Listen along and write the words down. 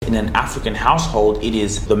In an African household, it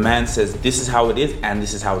is the man says, this is how it is and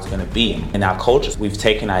this is how it's going to be. In our cultures, we've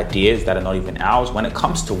taken ideas that are not even ours when it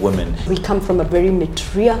comes to women. We come from a very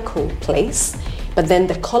matriarchal place, but then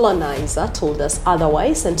the colonizer told us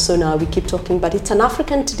otherwise, and so now we keep talking, but it's an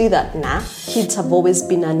African to do that now. Kids have always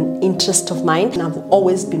been an interest of mine, and I've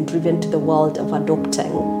always been driven to the world of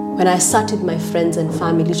adopting. When I sat with my friends and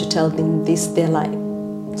family to tell them this, they're like,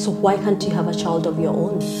 so why can't you have a child of your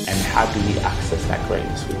own? And how do we access that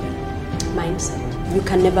greatness within? Mindset. You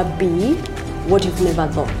can never be what you've never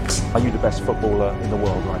thought. Are you the best footballer in the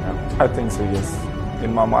world right now? I think so, yes.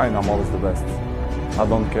 In my mind, I'm always the best. I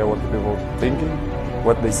don't care what the people are thinking,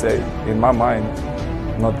 what they say. In my mind,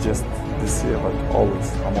 not just this year, but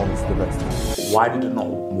always, I'm always the best. Why did it not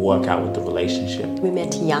work out with the relationship? We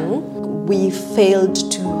met young. We failed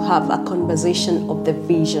to have a conversation of the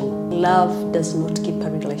vision. Love does not keep a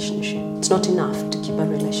relationship. It's not enough to keep a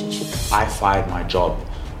relationship. I fired my job.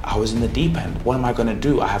 I was in the deep end. What am I going to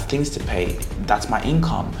do? I have things to pay. That's my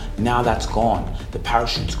income. Now that's gone. The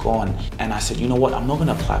parachute's gone. And I said, you know what? I'm not going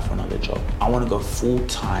to apply for another job. I want to go full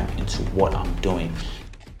time into what I'm doing.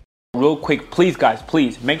 Real quick, please guys,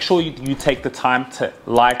 please make sure you take the time to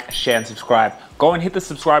like, share and subscribe. Go and hit the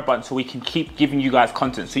subscribe button so we can keep giving you guys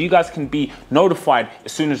content, so you guys can be notified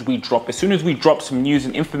as soon as we drop some news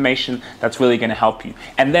and information that's really going to help you.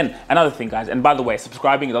 And then another thing guys, and by the way,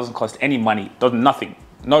 subscribing, it doesn't cost any money, nothing.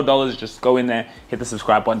 No dollars, just go in there, hit the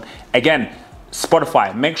subscribe button. Again,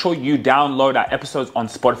 Spotify, make sure you download our episodes on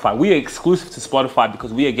Spotify. We are exclusive to Spotify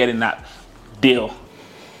because we are getting that deal.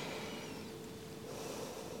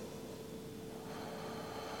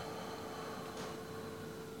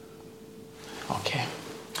 Okay,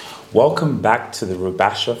 welcome back to the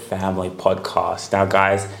Rubasha Family Podcast. Now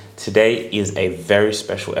guys, today is a very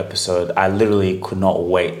special episode. I literally could not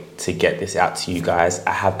wait to get this out to you guys.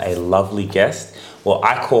 I have a lovely guest. Well,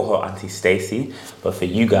 I call her Auntie Stacy, but for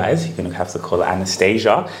you guys, you're gonna have to call her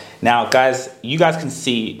Annastacia. Now, guys, you guys can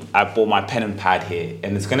see I bought my pen and pad here,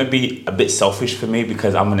 and it's gonna be a bit selfish for me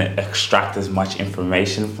because I'm gonna extract as much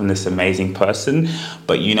information from this amazing person.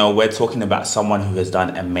 But you know, we're talking about someone who has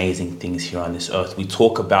done amazing things here on this earth. We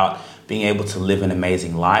talk about being able to live an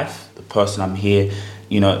amazing life. The person I'm here,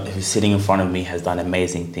 you know, who's sitting in front of me has done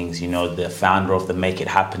amazing things. You know, the founder of the Make It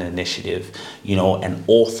Happen initiative, you know, an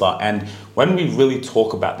author. And when we really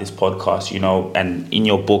talk about this podcast, you know, and in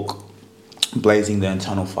your book, Blazing the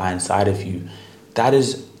Internal Fire Inside of You, that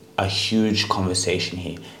is a huge conversation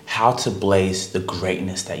here. How to blaze the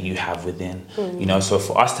greatness that you have within. You know, so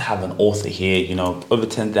for us to have an author here, you know, over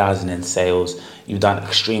 10,000 in sales, you've done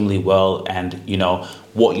extremely well. And, you know,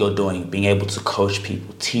 what you're doing, being able to coach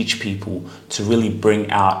people, teach people, to really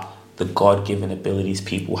bring out the God-given abilities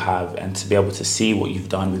people have, and to be able to see what you've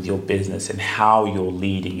done with your business and how you're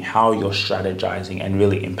leading, how you're strategizing and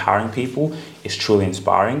really empowering people is truly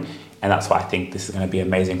inspiring. And that's why I think this is going to be an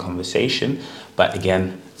amazing conversation. But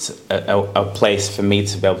again, it's a place for me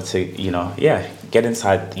to be able to, you know, get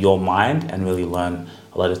inside your mind and really learn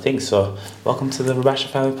a lot of things. So welcome to the Rubasha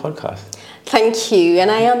Family Podcast. Thank you, and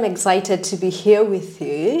I am excited to be here with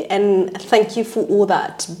you, and thank you for all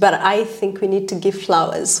that. But I think we need to give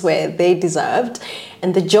flowers where they deserved,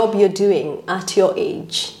 and the job you're doing at your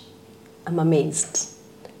age, I'm amazed.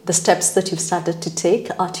 The steps that you've started to take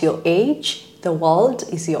at your age, the world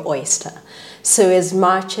is your oyster. So as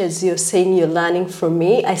much as you're saying you're learning from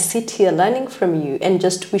me, I sit here learning from you and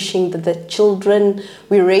just wishing that the children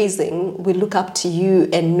we're raising will look up to you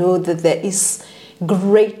and know that there is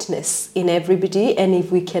greatness in everybody, and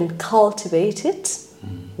if we can cultivate it,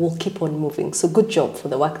 we'll keep on moving. So good job for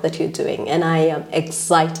the work that you're doing, and I am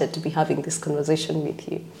excited to be having this conversation with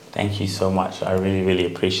you. Thank you so much. I really, really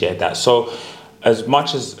appreciate that. So as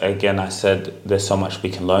much as, again, I said there's so much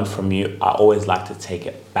we can learn from you, I always like to take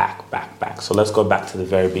it back. So let's go back to the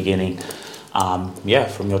very beginning.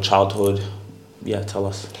 From your childhood. Tell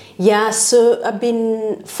us. So I've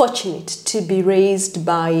been fortunate to be raised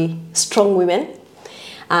by strong women.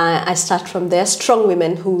 I start from there, strong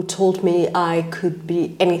women who told me I could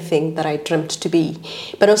be anything that I dreamt to be,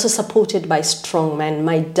 but also supported by strong men.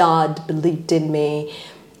 My dad believed in me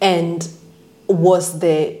and was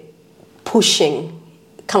the pushing,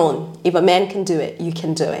 come on, if a man can do it, you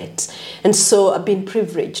can do it. And so I've been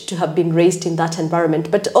privileged to have been raised in that environment,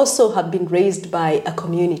 but also have been raised by a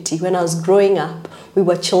community. When I was growing up, we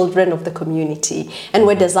were children of the community. And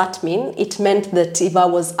what does that mean? It meant that if I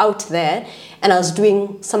was out there and I was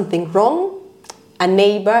doing something wrong, a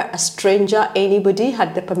neighbor, a stranger, anybody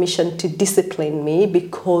had the permission to discipline me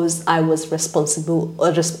because I was responsible,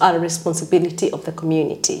 a responsibility of the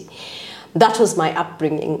community. That was my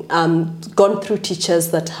upbringing. Gone through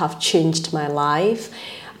teachers that have changed my life.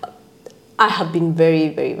 I have been very,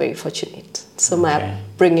 very, very fortunate. So my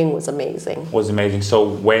upbringing was amazing. Was amazing. So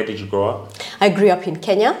where did you grow up? I grew up in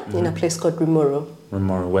Kenya, in a place called Rimuru.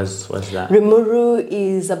 Rimuru, where's that? Rimuru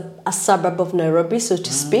is a suburb of Nairobi, so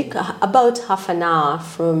to speak, about half an hour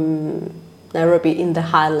from Nairobi in the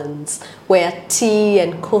highlands, where tea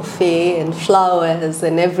and coffee and flowers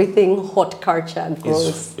and everything hot culture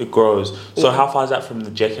grows. It grows. So how far is that from the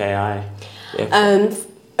JKI?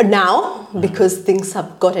 Now, because things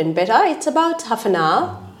have gotten better, it's about half an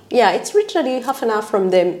hour. Yeah, it's literally half an hour from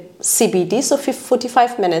the CBD, so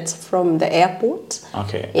 45 minutes from the airport.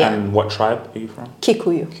 Okay. Yeah. And what tribe are you from?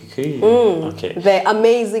 Kikuyu. Kikuyu. Okay. The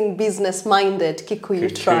amazing business-minded Kikuyu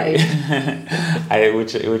tribe.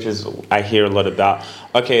 which is I hear a lot about.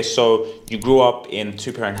 Okay, so you grew up in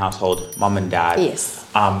two-parent household, mum and dad. Yes.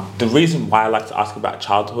 The reason why I like to ask about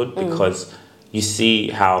childhood, because you see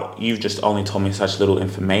how you've just only told me such little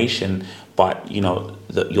information, but you know,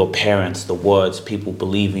 your parents, the words, people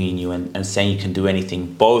believing in you and saying you can do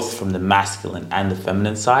anything, both from the masculine and the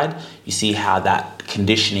feminine side. You see how that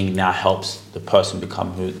conditioning now helps the person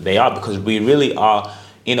become who they are, because we really are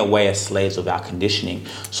in a way as slaves of our conditioning.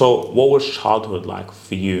 So what was childhood like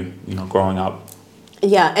for you, you know, growing up?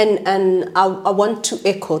 Yeah, and I want to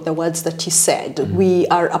echo the words that you said. We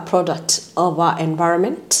are a product of our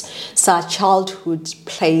environment. So our childhood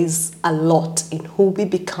plays a lot in who we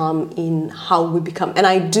become, in how we become. And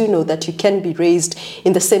I do know that you can be raised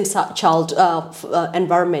in the same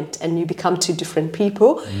environment and you become two different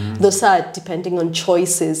people. Those are depending on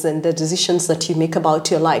choices and the decisions that you make about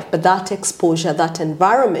your life. But that exposure, that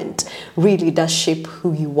environment really does shape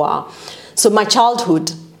who you are. So my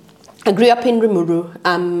childhood, I grew up in Rimuru.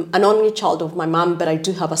 I'm an only child of my mom, but I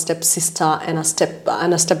do have a stepsister and a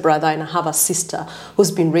stepbrother, and I have a sister who's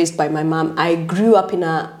been raised by my mom. I grew up in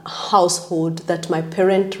a household that my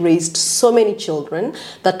parent raised so many children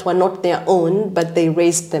that were not their own, but they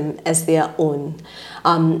raised them as their own.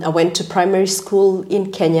 I went to primary school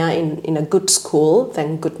in Kenya, in a good school,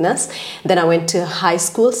 thank goodness. Then I went to high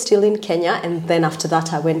school, still in Kenya, and then after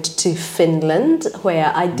that I went to Finland,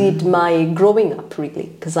 where I did my growing up, really,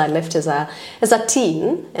 because I left as a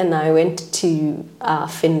teen, and I went to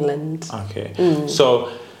Finland. Okay. So,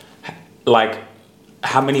 like,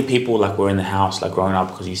 how many people were in the house growing up?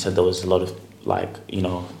 Because you said there was a lot of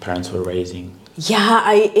parents were raising.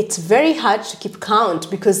 Yeah, it's very hard to keep count,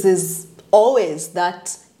 because there's always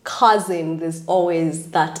that cousin, there's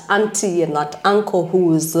always that auntie and that uncle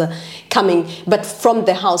who's coming. But from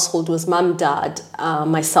the household was mom, dad,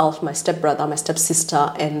 myself, my stepbrother, my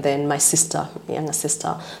stepsister, and then my sister, younger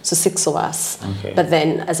sister. So 6 of us. Okay. But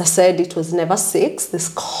then, as I said, it was never 6. There's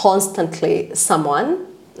constantly someone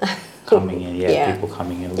coming in, people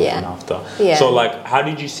coming in, looking after. Yeah. So, how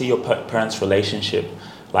did you see your parents' relationship?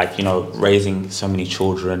 Raising so many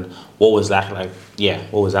children. What was that like? Yeah,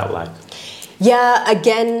 what was that like? Yeah,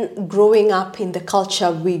 again, growing up in the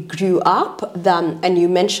culture we grew up, and you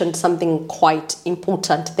mentioned something quite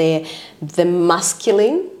important there, the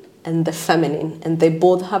masculine and the feminine, and they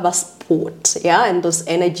both have a support, and those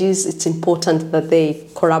energies, it's important that they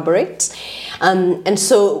collaborate. And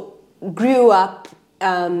so grew up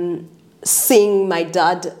seeing my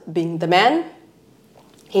dad being the man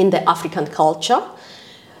in the African culture,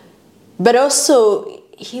 but also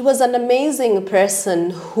he was an amazing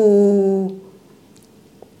person who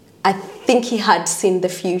I think he had seen the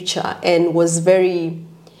future and was very,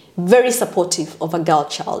 very supportive of a girl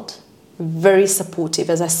child. Very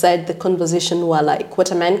supportive. As I said, the conversation were like,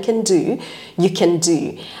 what a man can do, you can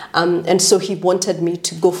do. And so he wanted me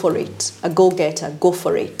to go for it. A go-getter, go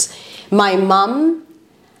for it. My mom,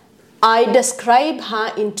 I describe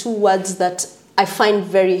her in 2 words that I find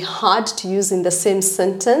very hard to use in the same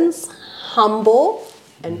sentence: humble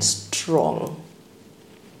and strong.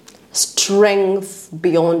 Strength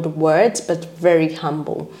beyond words, but very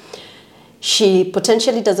humble. She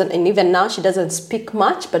potentially doesn't, and even now she doesn't speak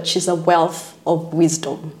much, but she's a wealth of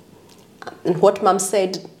wisdom. And what mom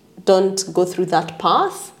said, don't go through that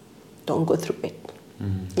path, don't go through it.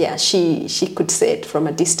 Yeah, she could say it from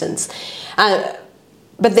a distance.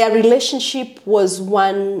 But their relationship was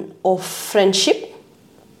one of friendship,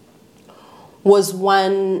 was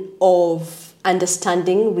one of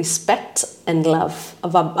understanding, respect, and love.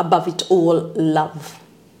 Above it all, love.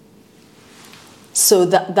 So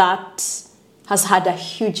that has had a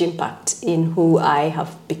huge impact in who I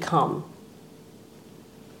have become.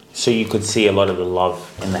 So you could see a lot of the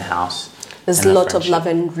love in the house. There's a lot of love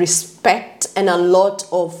and respect, and a lot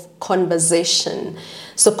of conversation.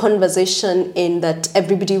 So conversation in that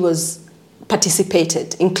everybody was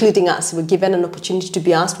participated, including us. We were given an opportunity to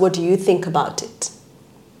be asked, what do you think about it?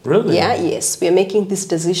 Really? Yeah, yes. We are making this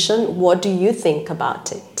decision. What do you think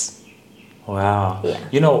about it? Wow. Yeah.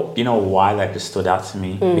 You know why that just stood out to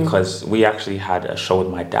me? Because we actually had a show with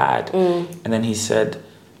my dad, and then he said,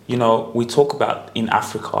 we talk about in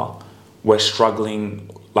Africa, we're struggling,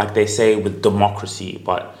 like they say, with democracy,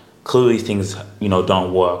 but clearly things,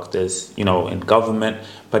 don't work. There's, in government,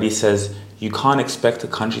 but he says you can't expect a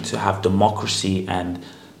country to have democracy and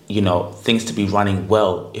things to be running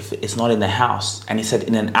well if it's not in the house. And he said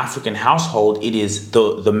in an African household, it is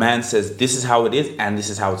the man says this is how it is and this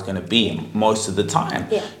is how it's going to be most of the time.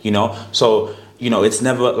 So it's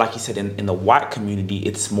never, like you said, in the white community,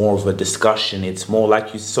 it's more of a discussion. It's more like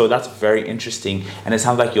so that's very interesting. And it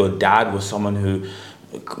sounds like your dad was someone who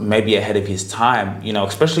maybe ahead of his time,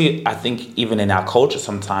 especially I think even in our culture,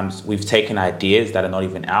 sometimes we've taken ideas that are not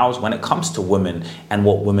even ours when it comes to women and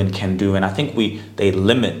what women can do. And I think they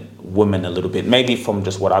limit women a little bit, maybe from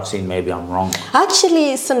just what I've seen. Maybe I'm wrong.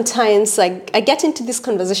 Actually, sometimes I get into this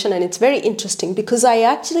conversation and it's very interesting because I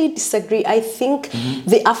actually disagree. I think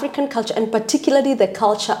the African culture, and particularly the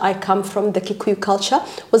culture I come from, the Kikuyu culture,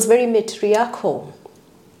 was very matriarchal.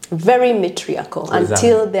 Very matriarchal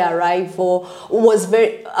until the arrival was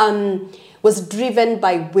driven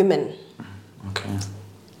by women. Okay.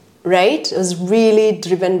 Right? It was really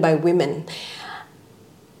driven by women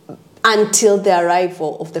until the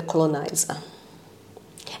arrival of the colonizer.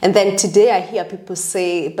 And then today I hear people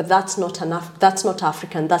say, but that's not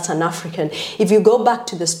African, that's an African. If you go back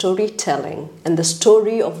to the storytelling and the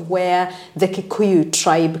story of where the Kikuyu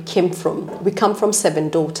tribe came from, we come from 7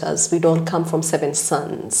 daughters, we don't come from 7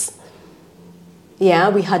 sons. Yeah,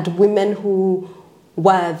 we had women who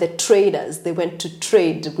were the traders, they went to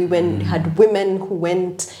trade. Had women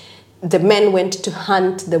who the men went to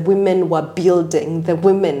hunt, the women were building, the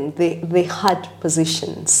women, they had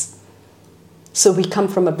positions. So we come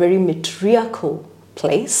from a very matriarchal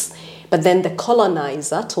place, but then the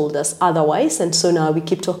colonizer told us otherwise, and so now we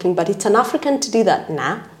keep talking, but it's an African to do that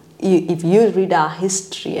now. If you read our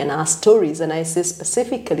history and our stories, and I say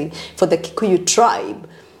specifically for the Kikuyu tribe,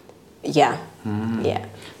 yeah.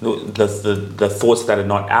 The thoughts that are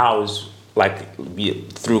not ours, like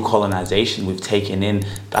through colonization we've taken in,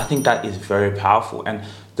 I think that is very powerful. And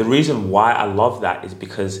the reason why I love that is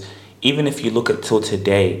because even if you look at till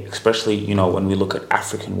today, especially, when we look at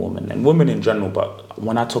African women and women in general, but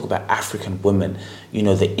when I talk about African women,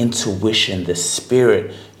 the intuition, the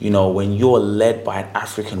spirit, when you're led by an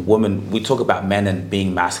African woman, we talk about men and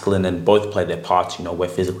being masculine and both play their parts, we're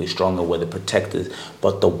physically stronger, we're the protectors,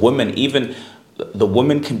 but the women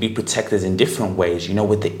can be protectors in different ways,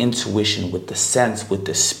 with the intuition, with the sense, with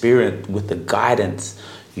the spirit, with the guidance,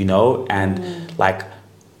 and like,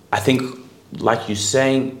 I think, like you're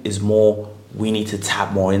saying, is more, we need to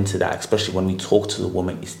tap more into that, especially when we talk to the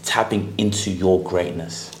woman, is tapping into your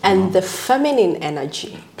greatness. And the feminine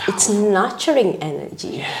energy, it's nurturing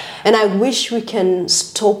energy. Yeah. And I wish we can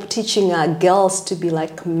stop teaching our girls to be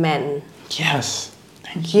like men. Yes.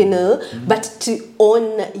 Thank you. But to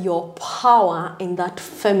own your power in that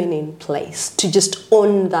feminine place, to just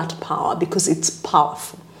own that power because it's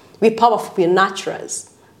powerful. We're powerful, we're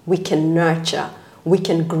nurturers. We can nurture. We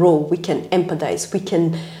can grow, we can empathize,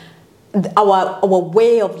 our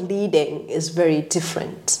way of leading is very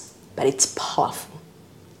different, but it's powerful.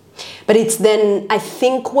 But it's then, I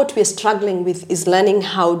think what we're struggling with is learning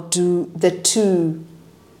how do the two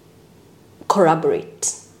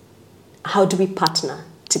collaborate. How do we partner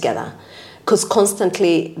together? Because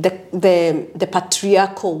constantly the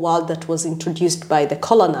patriarchal world that was introduced by the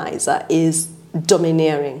colonizer is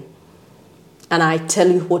domineering. And I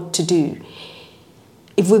tell you what to do.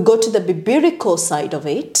 If we go to the biblical side of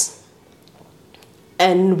it,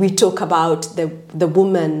 and we talk about the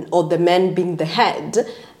woman or the man being the head,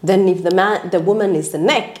 then if the woman is the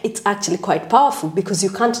neck, it's actually quite powerful because you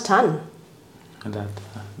can't turn.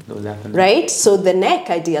 Right? So the neck,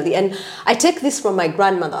 ideally. And I take this from my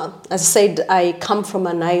grandmother. As I said, I come from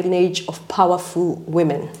a lineage of powerful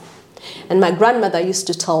women. And my grandmother used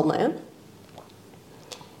to tell me,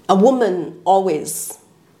 a woman always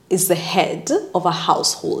is the head of a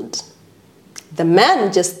household. The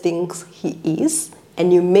man just thinks he is,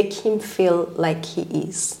 and you make him feel like he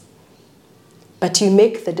is. But you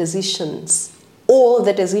make the decisions, all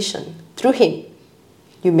the decision, through him.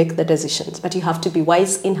 You make the decisions, but you have to be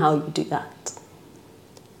wise in how you do that.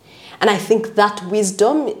 And I think that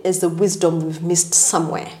wisdom is the wisdom we've missed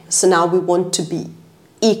somewhere. So now we want to be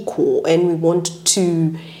equal, and we want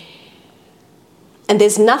to... And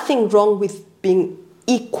there's nothing wrong with being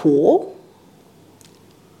equal,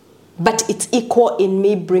 but it's equal in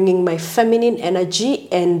me bringing my feminine energy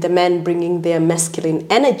and the man bringing their masculine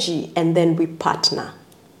energy, and then we partner.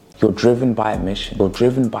 You're driven by a mission. You're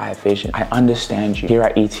driven by a vision. I understand you. Here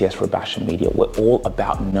at ETS Revals Media, we're all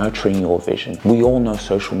about nurturing your vision. We all know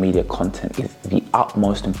social media content is the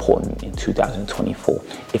utmost important in 2024.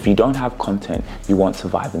 If you don't have content, you won't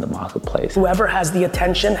survive in the marketplace. Whoever has the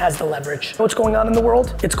attention has the leverage. What's going on in the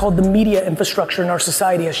world? It's called the media infrastructure in our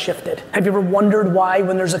society has shifted. Have you ever wondered why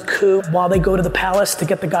when there's a coup, while they go to the palace to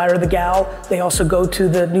get the guy or the gal, they also go to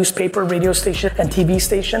the newspaper, radio station, and TV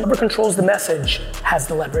station? Whoever controls the message has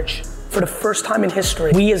the leverage. For the first time in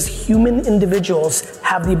history, we as human individuals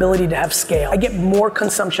have the ability to have scale. I get more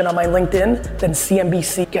consumption on my LinkedIn than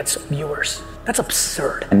CNBC gets viewers. That's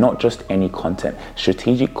absurd. And not just any content,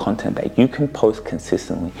 strategic content that you can post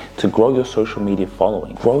consistently to grow your social media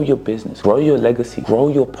following, grow your business, grow your legacy, grow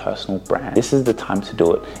your personal brand. This is the time to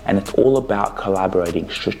do it. And it's all about collaborating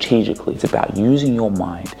strategically. It's about using your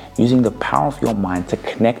mind, using the power of your mind to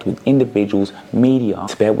connect with individuals, media,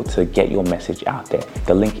 to be able to get your message out there.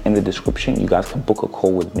 The link in the description, you guys can book a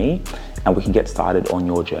call with me and we can get started on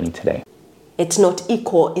your journey today. It's not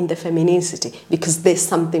equal in the femininity because there's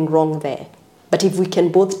something wrong there. But if we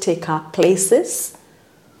can both take our places,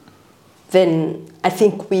 then I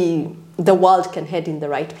think the world can head in the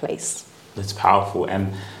right place. It's powerful.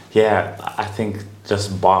 And yeah, I think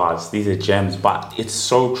just bars, these are gems, but it's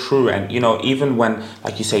so true. And, you know, even when,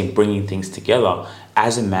 like you say, bringing things together,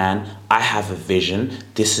 as a man, I have a vision.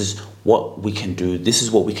 This is what we can do. This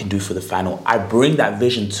is what we can do for the final. I bring that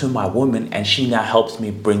vision to my woman and she now helps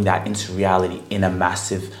me bring that into reality in a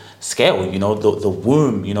massive scale. You know, the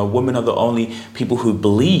womb, you know, women are the only people who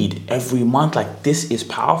bleed every month. Like, this is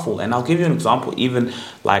powerful. And I'll give you an example, even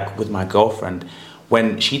like with my girlfriend,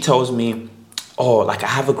 when she tells me, oh, like I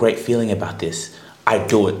have a great feeling about this, I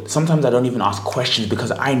do it. Sometimes I don't even ask questions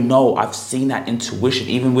because I know I've seen that intuition,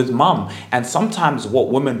 even with mum. And sometimes what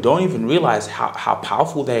women don't even realize how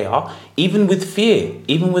powerful they are, even with fear,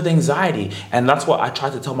 even with anxiety. And that's what I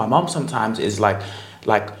try to tell my mum sometimes is like,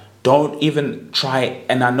 don't even try,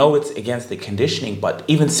 and I know it's against the conditioning, but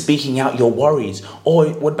even speaking out your worries. Oh,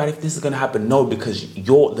 what about if this is going to happen? No, because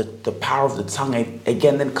the power of the tongue,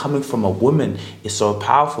 again, then coming from a woman is so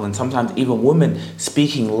powerful. And sometimes even women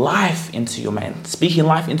speaking life into your man, speaking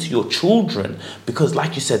life into your children, because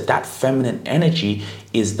like you said, that feminine energy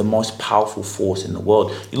is the most powerful force in the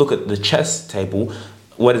world. You look at the chess table,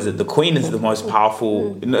 what is it? The queen is the most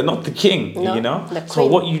powerful, not the king, No, you know? the So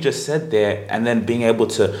queen. what you just said there, and then being able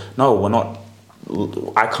to, no,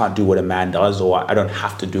 I can't do what a man does, or I don't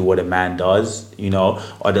have to do what a man does, you know,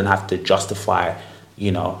 or I don't have to justify,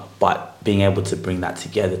 you know, but being able to bring that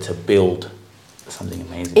together to build something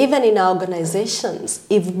amazing. Even in our organizations,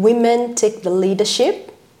 if women take the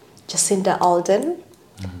leadership, Jacinda Ardern,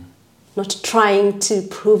 not trying to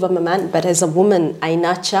prove I'm a man, but as a woman, I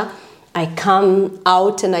nurture. I come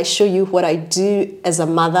out and I show you what I do as a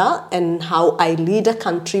mother and how I lead a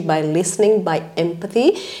country by listening, by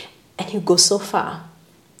empathy, and you go so far,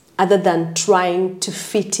 other than trying to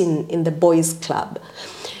fit in the boys' club.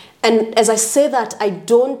 And as I say that, I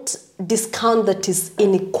don't discount that is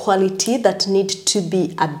inequality that need to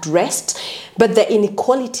be addressed, but the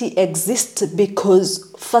inequality exists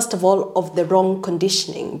because, first of all, of the wrong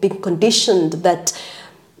conditioning, being conditioned that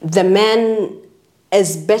the men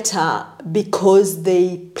is better because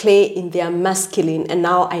they play in their masculine and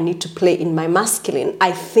now I need to play in my masculine.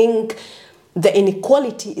 I think the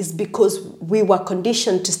inequality is because we were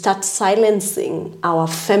conditioned to start silencing our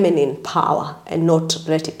feminine power and not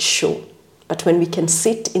let it show. But when we can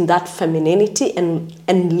sit in that femininity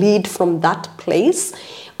and lead from that place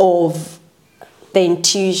of the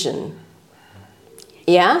intuition,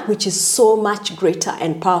 yeah, which is so much greater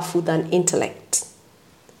and powerful than intellect.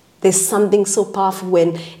 There's something so powerful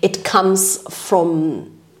when it comes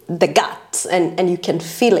from the gut and you can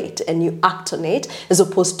feel it and you act on it as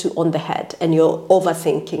opposed to on the head and you're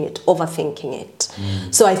overthinking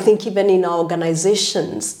it. So I think even in our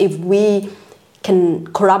organizations, if we can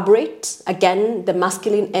corroborate, again, the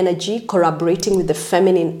masculine energy corroborating with the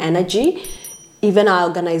feminine energy, even our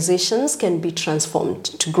organizations can be transformed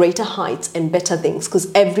to greater heights and better things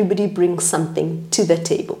because everybody brings something to the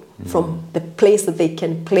table from the place that they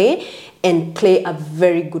can play and play a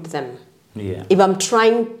very good them. Yeah. If I'm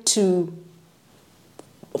trying to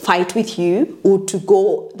fight with you or to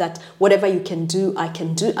go that whatever you can do, I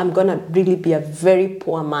can do, I'm going to really be a very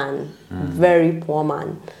poor man. Very poor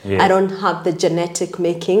man. Yeah. I don't have the genetic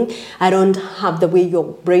making. I don't have the way your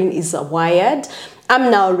brain is wired. I'm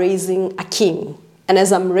now raising a king. And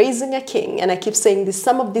as I'm raising a king, and I keep saying this,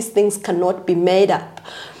 some of these things cannot be made up.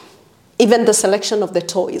 Even the selection of the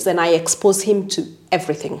toys, and I expose him to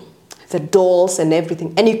everything. The dolls and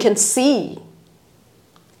everything. And you can see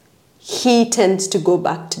he tends to go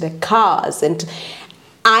back to the cars, and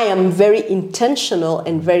I am very intentional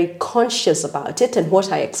and very conscious about it and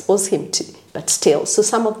what I expose him to. But still, so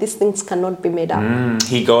some of these things cannot be made up.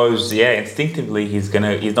 He goes, instinctively he's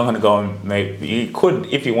not gonna go and maybe he could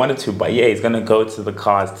if he wanted to, but he's gonna go to the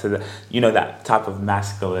cars, to the that type of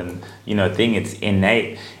masculine thing. It's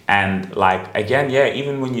innate. And like again,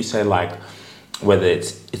 even when you say like whether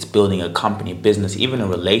it's building a company, business, even a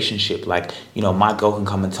relationship, like my girl can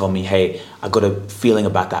come and tell me, hey, I got a feeling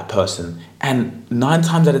about that person, and 9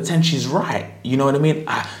 times out of 10 she's right. You know what I mean?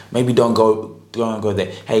 Maybe don't go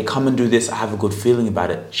there. Hey, come and do this. I have a good feeling about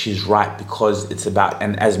it. She's right, because it's about,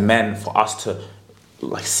 and as men, for us to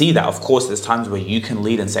like see that, of course, there's times where you can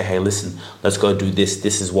lead and say, hey, listen, let's go do this.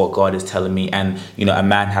 This is what God is telling me. And, a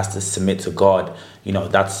man has to submit to God.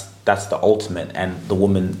 That's the ultimate. And the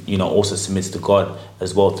woman, also submits to God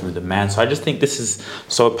as well through the man. So I just think this is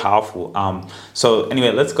so powerful. So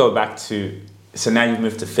anyway, let's go back to, so now you've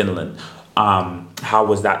moved to Finland. How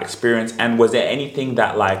was that experience? And was there anything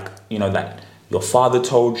that that your father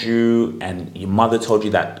told you and your mother told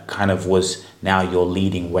you that kind of was now your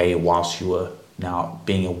leading way whilst you were now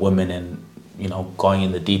being a woman and, going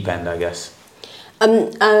in the deep end, I guess?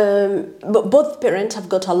 But both parents have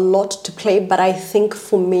got a lot to play, but I think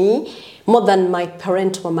for me, more than my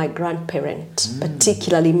parent or my grandparent,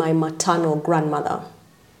 particularly my maternal grandmother,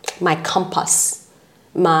 my compass,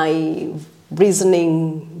 my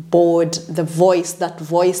reasoning board, the voice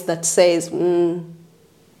that says,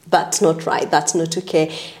 that's not right, that's not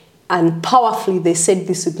okay. And powerfully, they said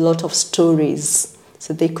this with a lot of stories.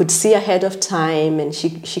 So they could see ahead of time, and she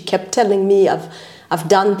kept telling me, I've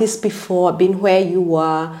done this before, I've been where you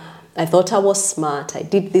were, I thought I was smart, I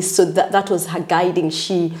did this. So that was her guiding.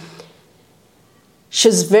 She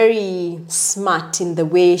was very smart in the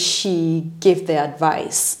way she gave the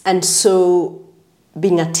advice. And so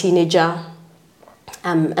being a teenager,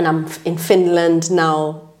 and I'm in Finland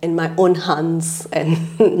now in my own hands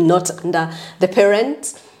and not under the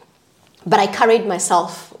parents, but I carried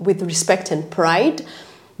myself with respect and pride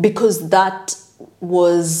because that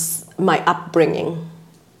was my upbringing.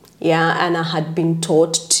 And I had been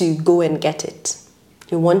taught to go and get it.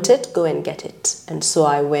 You want it, go and get it. And so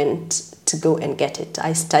I went to go and get it.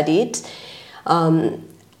 I studied.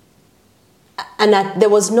 There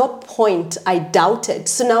was no point I doubted.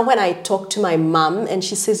 So now when I talk to my mom and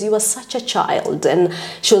she says, you were such a child, and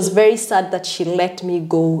she was very sad that she let me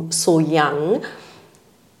go so young.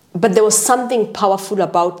 But there was something powerful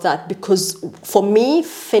about that, because for me,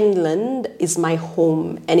 Finland is my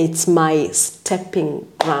home and it's my stepping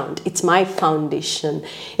ground. It's my foundation.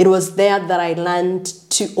 It was there that I learned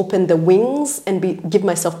to open the wings and give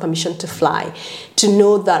myself permission to fly, to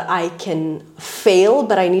know that I can fail,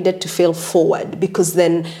 but I needed to fail forward, because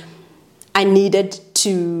then I needed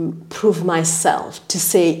to prove myself, to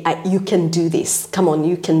say, you can do this. Come on,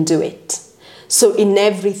 you can do it. So in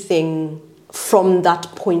everything, from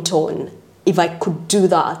that point on, if I could do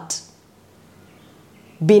that,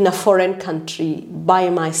 be in a foreign country by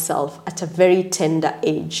myself at a very tender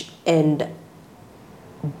age and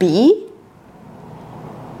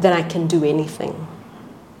then I can do anything.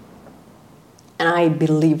 And I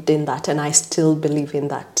believed in that, and I still believe in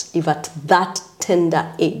that. If at that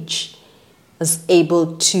tender age I was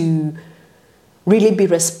able to really be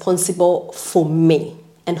responsible for me,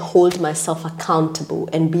 and hold myself accountable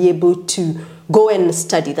and be able to go and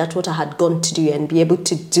study. That's what I had gone to do, and be able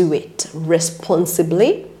to do it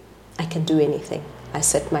responsibly. I can do anything. I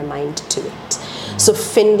set my mind to it. So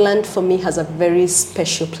Finland for me has a very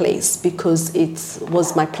special place because it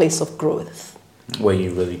was my place of growth. Where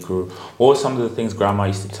you really grew. What were some of the things Grandma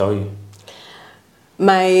used to tell you?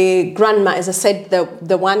 My grandma, as I said,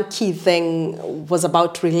 the one key thing was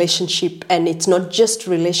about relationship, and it's not just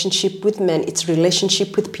relationship with men, it's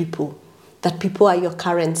relationship with people. That people are your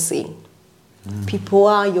currency. People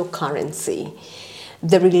are your currency.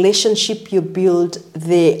 The relationship you build,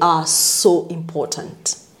 they are so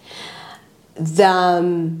important.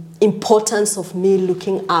 The importance of me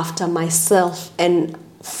looking after myself, and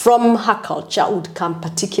from her culture would come,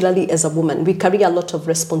 particularly as a woman. We carry a lot of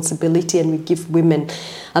responsibility and we give women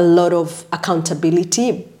a lot of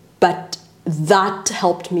accountability, but that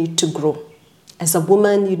helped me to grow. As a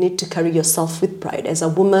woman, you need to carry yourself with pride. As a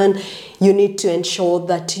woman, you need to ensure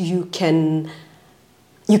that you can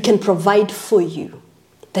provide for you,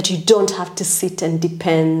 that you don't have to sit and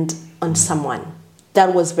depend on someone.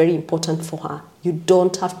 That was very important for her. You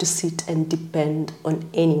don't have to sit and depend on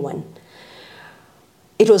anyone.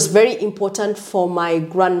 It was very important for my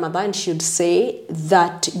grandmother, and she would say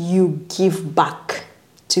that you give back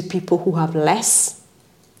to people who have less.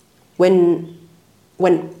 When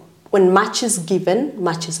when much is given,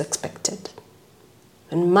 much is expected.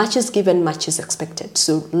 When much is given, much is expected.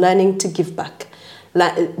 So learning to give back,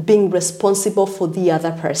 being responsible for the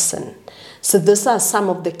other person. So those are some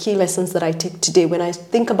of the key lessons that I take today. When I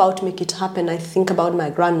think about Make It Happen, I think about my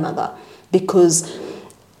grandmother, because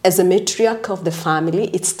as a matriarch of the family,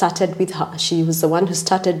 it started with her. She was the one who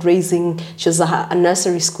started raising, she was a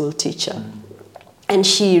nursery school teacher. And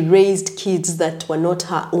she raised kids that were not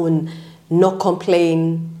her own, no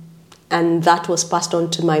complaint, and that was passed on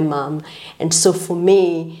to my mom. And so for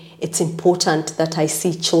me, it's important that I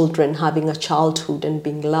see children having a childhood and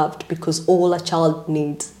being loved, because all a child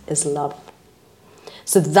needs is love.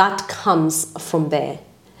 So that comes from there.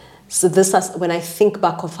 So this is, when I think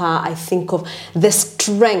back of her, I think of the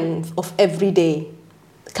strength of every day.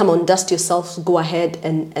 Come on, dust yourself, go ahead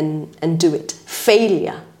and do it.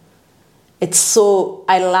 Failure. It's so,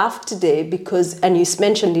 I laugh today because, and you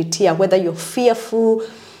mentioned it here, whether you're fearful,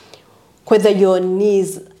 whether your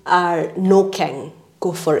knees are knocking,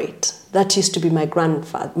 go for it. That used to be my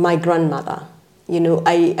grandmother. You know,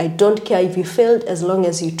 I don't care if you failed as long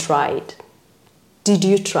as you tried. Did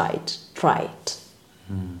you try it? Try it.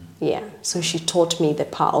 Yeah, so she taught me the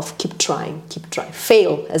power of keep trying.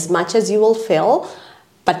 Fail as much as you will fail,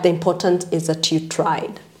 but the important is that you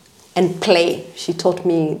tried. And play. She taught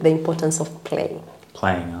me the importance of play.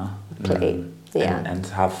 Playing, huh? Play, yeah. And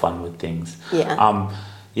to have fun with things. Yeah.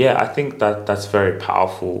 Yeah, I think that's very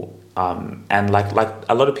powerful. And like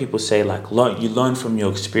a lot of people say, you learn from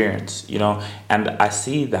your experience, you know, and I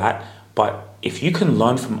see that. But if you can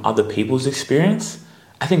learn from other people's experience,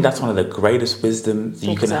 I think that's one of the greatest wisdoms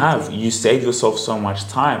you can have. You save yourself so much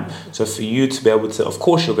time. So for you to be able to, of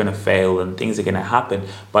course you're going to fail and things are going to happen,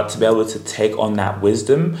 but to be able to take on that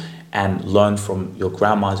wisdom and learn from your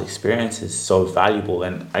grandma's experience is so valuable.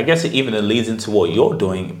 And I guess it even leads into what you're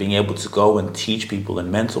doing, being able to go and teach people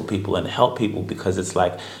and mentor people and help people, because it's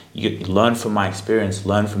like you learn from my experience,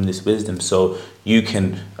 learn from this wisdom, so you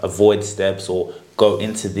can avoid steps or go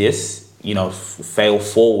into this, you know, fail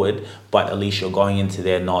forward, but at least you're going into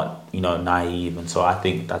there not, you know, naive. And so I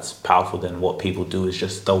think that's powerful. Then what people do is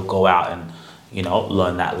just they'll go out and, you know,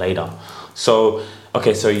 learn that later. So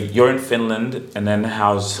okay, so you're in Finland, and then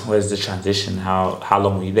where's the transition? How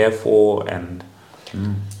long were you there for? And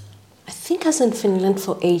I think I was in Finland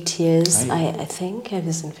for 8 years. I think I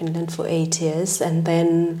was in Finland for 8 years, and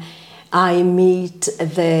then I meet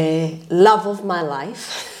the love of my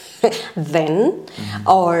life. Then,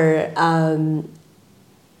 or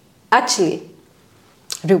actually,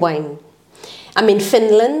 rewind. I'm in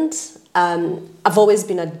Finland. I've always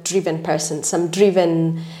been a driven person. So I'm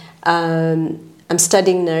driven. I'm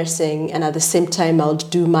studying nursing, and at the same time, I'll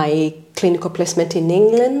do my clinical placement in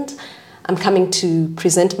England. I'm coming to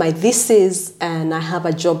present my thesis, and I have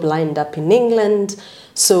a job lined up in England.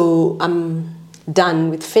 So I'm done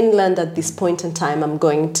with Finland at this point in time. I'm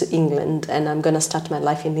going to England, and I'm going to start my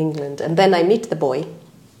life in England. And then I meet the boy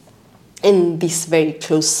in this very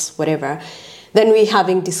close whatever. Then we're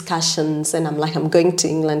having discussions, and I'm like, I'm going to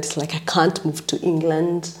England. It's like, I can't move to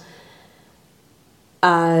England.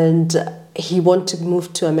 And he wanted to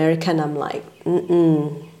move to America, and I'm like,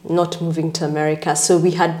 not moving to America. So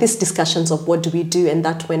we had these discussions of what do we do, and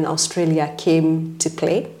that's when Australia came to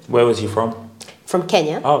play. Where was he from? From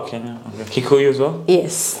Kenya. Oh, Kenya. Okay. Kikuyu as well?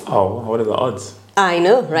 Yes. Oh, what are the odds? I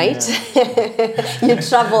know, right? Yeah. You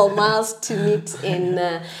travel miles to meet in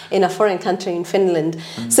a foreign country in Finland.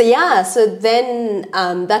 So then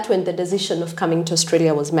that's when the decision of coming to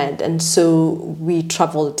Australia was made. And so we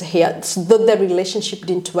traveled here. So though the relationship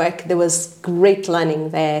didn't work, there was great learning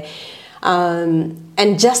there.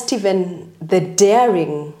 And just even the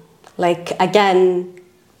daring, like again,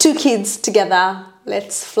 2 kids together,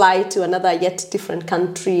 let's fly to another yet different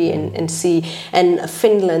country and see. And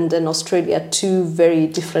Finland and Australia, 2 very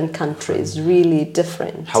different countries, really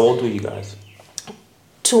different. How old were you guys?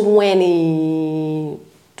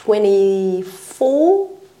 24?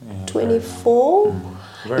 Yeah, 24?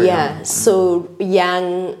 Very young. So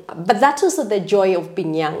young. But that's also the joy of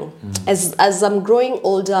being young. As I'm growing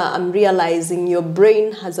older, I'm realizing your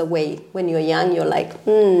brain has a way. When you're young, you're like,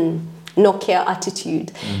 no care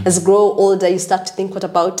attitude. As you grow older, you start to think, what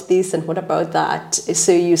about this and what about that?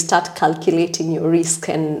 So you start calculating your risk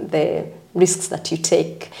and the risks that you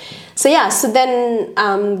take. So then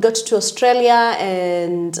got to Australia,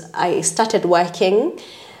 and I started working.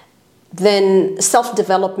 Then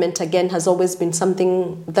self-development again has always been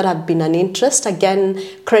something that have been an interest. Again,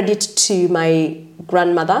 credit to my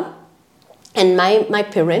grandmother and my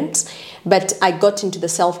parents. But I got into the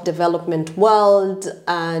self-development world,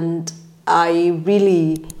 and I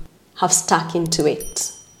really have stuck into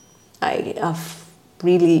it. I have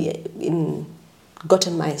really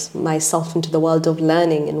gotten myself into the world of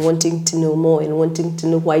learning and wanting to know more and wanting to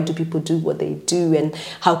know why do people do what they do and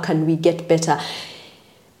how can we get better.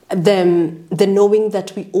 The knowing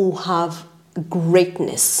that we all have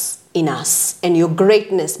greatness in us, and your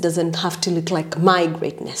greatness doesn't have to look like my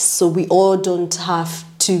greatness. So we all don't have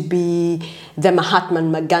to be the Mahatma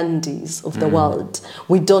Gandhis of the world.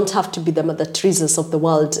 We don't have to be the Mother Teresas of the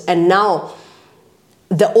world. And now,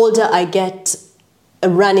 the older I get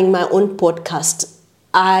running my own podcast,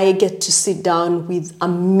 I get to sit down with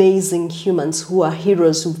amazing humans who are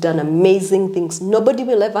heroes, who've done amazing things. Nobody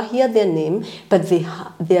will ever hear their name, but they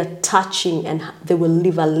are touching and they will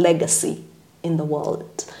leave a legacy in the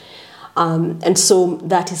world. And so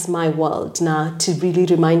that is my world now, to really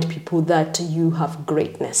remind people that you have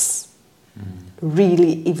greatness.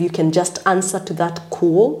 Really, if you can just answer to that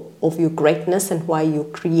call of your greatness and why you're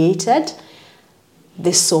created,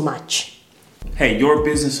 there's so much. Hey, you're a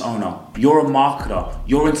business owner, you're a marketer,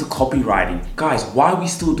 you're into copywriting. Guys, why are we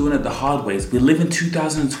still doing it the hard ways? We live in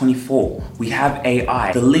 2024. We have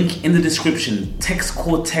AI. The link in the description, Text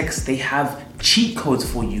Core Text, they have cheat codes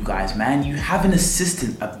for you guys, man. You have an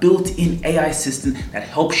assistant, a built-in AI assistant that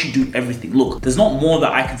helps you do everything. Look, there's not more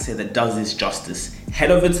that I can say that does this justice.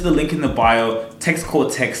 Head over to the link in the bio, Text Core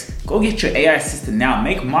Text. Go get your AI assistant now.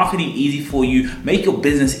 Make marketing easy for you. Make your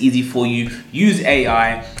business easy for you. Use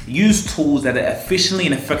AI. Use tools that are efficiently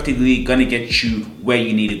and effectively gonna get you where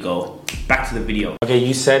you need to go. Back to the video. Okay,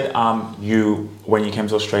 you said when you came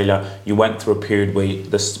to Australia, you went through a period where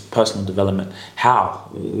this personal development. How?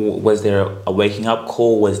 Was there a waking up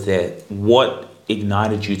call? What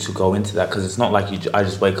ignited you to go into that? Because it's not like I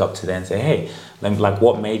just wake up today and say, hey, like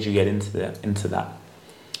what made you get into that?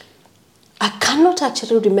 I cannot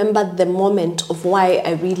actually remember the moment of why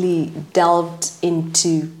I really delved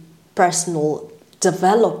into personal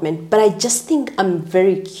development, but I just think I'm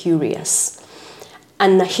very curious.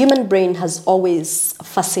 And the human brain has always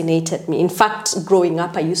fascinated me. In fact, growing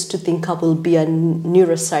up, I used to think I will be a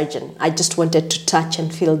neurosurgeon. I just wanted to touch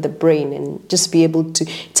and feel the brain and just be able to.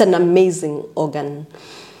 It's an amazing organ.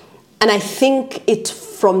 And I think it's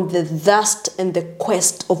from the thirst and the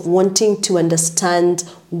quest of wanting to understand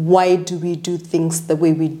why do we do things the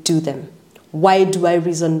way we do them? Why do I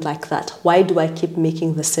reason like that? Why do I keep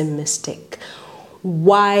making the same mistake?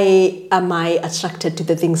 Why am I attracted to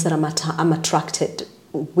the things that I'm attracted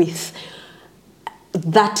with?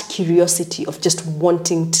 That curiosity of just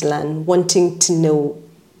wanting to learn, wanting to know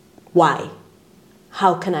why.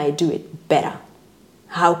 How can I do it better?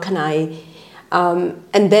 How can I...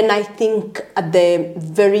 and then I think at the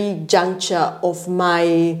very juncture of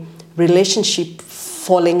my relationship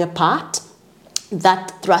falling apart,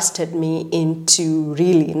 that thrusted me into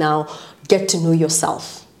really now get to know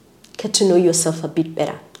yourself. Get to know yourself a bit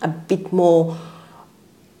better, a bit more.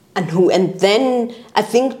 And then I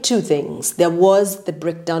think two things. There was the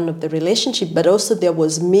breakdown of the relationship, but also there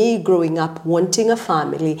was me growing up wanting a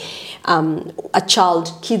family, a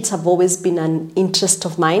child. Kids have always been an interest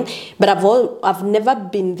of mine, but I've never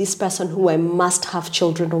been this person who I must have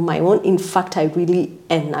children of my own. In fact, I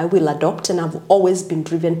will adopt, and I've always been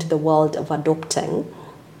driven to the world of adopting.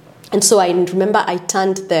 And so I remember I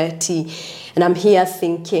turned 30 and I'm here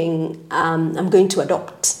thinking, I'm going to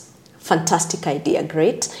adopt. Fantastic idea,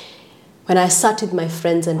 great. When I sat with my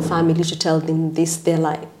friends and family to tell them this, they're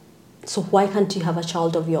like, so why can't you have a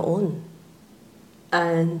child of your own?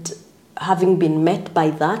 And having been met by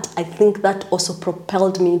that, I think that also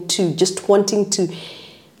propelled me to just wanting to,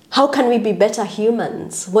 how can we be better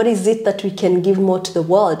humans? What is it that we can give more to the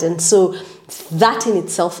world? And so that in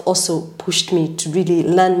itself also pushed me to really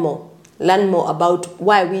learn more about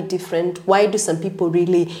why are we different, why do some people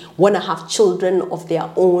really want to have children of their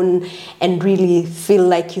own and really feel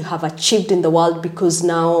like you have achieved in the world because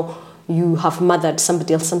now you have mothered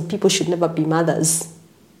somebody else. Some people should never be mothers.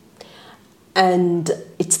 And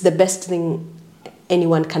it's the best thing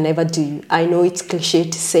anyone can ever do. I know it's cliche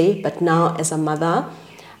to say, but now as a mother,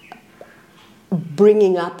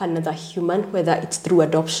 bringing up another human, whether it's through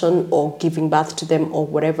adoption or giving birth to them or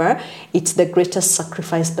whatever, it's the greatest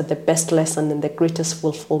sacrifice, but the best lesson and the greatest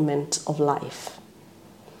fulfillment of life.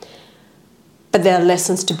 But there are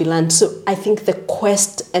lessons to be learned. So I think the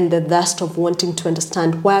quest and the thirst of wanting to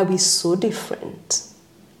understand why are we so different?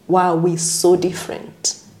 Why are we so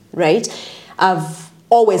different, right? I've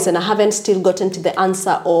always, and I haven't still gotten to the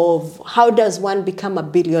answer of how does one become a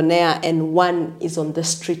billionaire and one is on the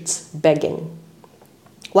streets begging?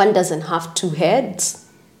 One doesn't have two heads.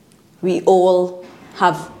 We all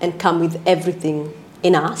have and come with everything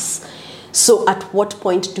in us. So at what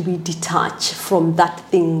point do we detach from that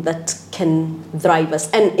thing that can drive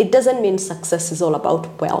us. And it doesn't mean success is all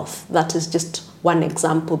about wealth. That is just one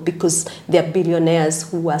example, because there are billionaires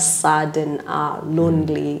who are sad and are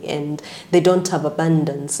lonely and they don't have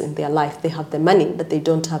abundance in their life. They have the money, but they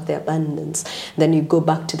don't have the abundance. Then you go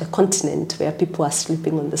back to the continent where people are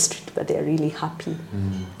sleeping on the street, but they're really happy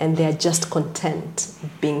and they're just content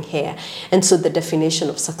being here. And so the definition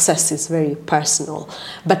of success is very personal.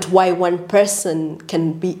 But why one person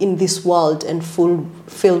can be in this world and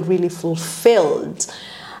feel really fulfilled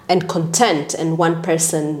and content, and one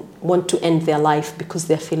person want to end their life because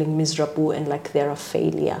they're feeling miserable and like they're a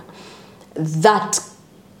failure, that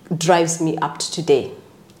drives me up to today.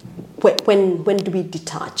 When do we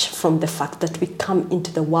detach from the fact that we come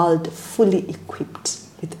into the world fully equipped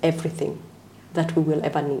with everything that we will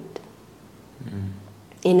ever need?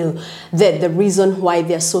 You know, the reason why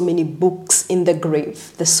there are so many books in the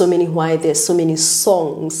grave, why there's so many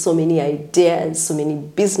songs, so many ideas, so many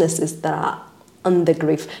businesses that are on the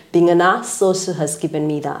grave. Being a nurse also has given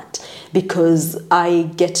me that, because I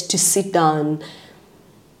get to sit down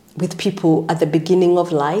with people at the beginning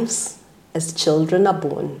of lives as children are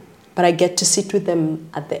born, but I get to sit with them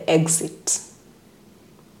at the exit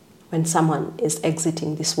when someone is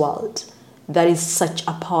exiting this world. That is such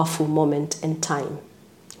a powerful moment in time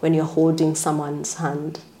when you're holding someone's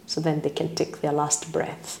hand so then they can take their last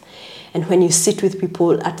breath. And when you sit with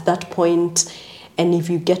people at that point, and if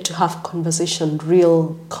you get to have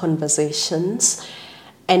real conversations,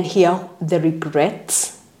 and hear the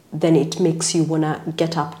regrets, then it makes you want to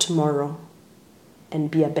get up tomorrow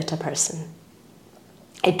and be a better person.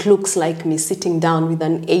 It looks like me sitting down with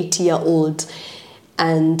an 80-year-old,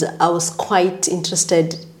 and I was quite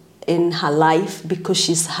interested in her life because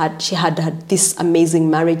she had this amazing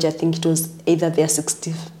marriage. I think it was either their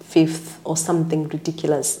 65th or something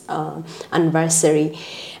ridiculous anniversary,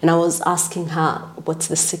 and I was asking her what's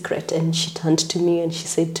the secret, and she turned to me and she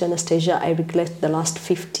said, to Annastacia, I regret the last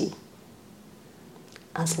 50.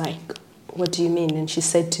 I was like, what do you mean? And she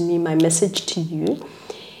said to me, my message to you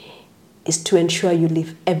is to ensure you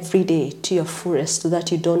live every day to your fullest, so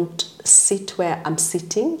that you don't sit where I'm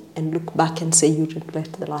sitting and look back and say you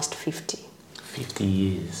regret the last 50. 50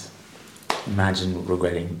 years. Imagine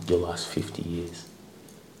regretting your last 50 years.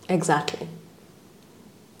 Exactly.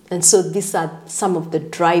 And so these are some of the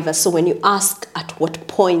drivers. So when you ask at what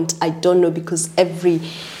point, I don't know, because every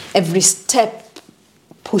step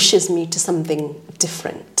pushes me to something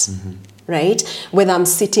different, right? Whether I'm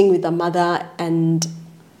sitting with a mother and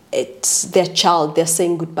it's their child, they're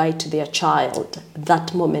saying goodbye to their child,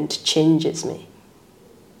 that moment changes me.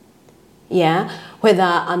 Yeah, whether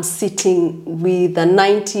I'm sitting with a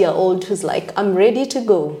 90-year-old who's like, I'm ready to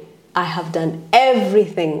go. I have done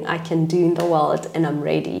everything I can do in the world and I'm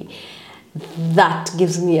ready. That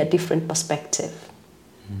gives me a different perspective,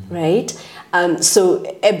 right? So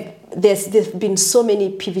there's been so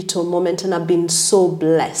many pivotal moments, and I've been so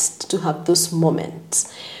blessed to have those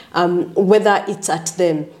moments. Whether it's at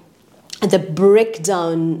the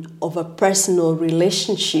breakdown of a personal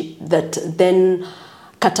relationship that then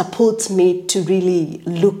catapults me to really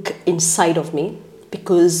look inside of me,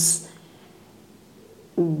 because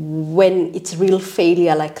when it's real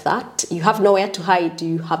failure like that, you have nowhere to hide.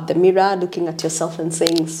 You have the mirror looking at yourself and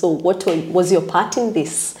saying, so what was your part in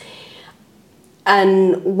this?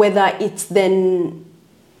 And whether it's then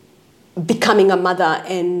becoming a mother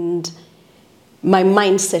and my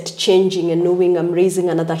mindset changing and knowing I'm raising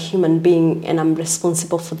another human being and I'm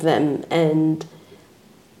responsible for them, and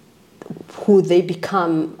who they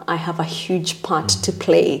become, I have a huge part to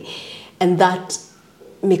play, and that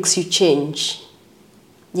makes you change.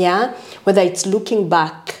 Yeah, whether it's looking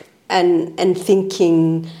back and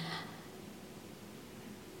thinking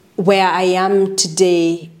where I am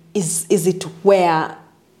today, is it where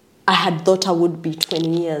I had thought I would be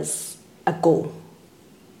 20 years ago,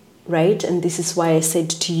 right? And this is why I said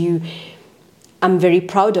to you, I'm very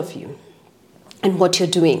proud of you and what you're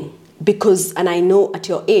doing, because, and I know at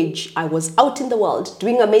your age, I was out in the world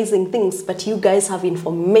doing amazing things, but you guys have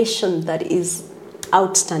information that is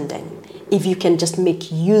outstanding. If you can just make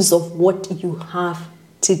use of what you have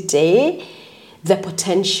today, the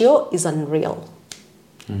potential is unreal.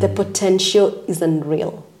 The potential is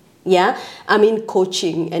unreal. Yeah, I'm in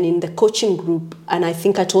coaching, and in the coaching group, and I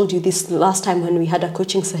think I told you this last time when we had a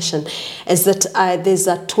coaching session, is that there's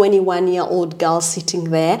a 21-year-old girl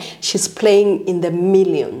sitting there. She's playing in the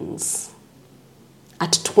millions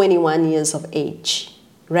at 21 years of age,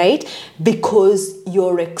 right? Because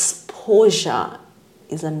your exposure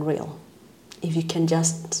is unreal. If you can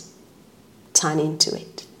just turn into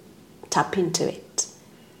it, tap into it,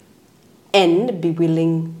 and be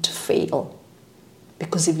willing to fail.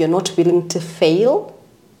 Because if you're not willing to fail,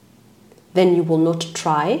 then you will not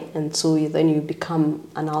try, and so then you become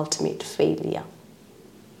an ultimate failure.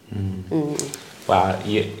 Wow,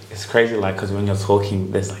 it's crazy, like, because when you're talking,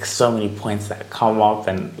 there's like so many points that come up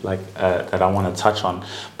and like that I want to touch on.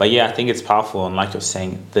 But yeah, I think it's powerful, and like you're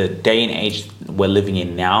saying, the day and age we're living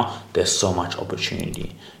in now, there's so much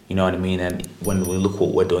opportunity. You know what I mean? And when we look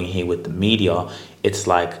what we're doing here with the media, it's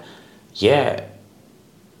like, yeah,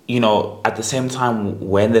 you know, at the same time,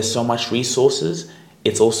 when there's so much resources,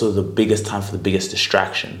 it's also the biggest time for the biggest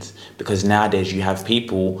distractions, because nowadays you have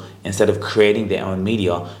people, instead of creating their own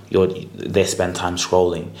media, they spend time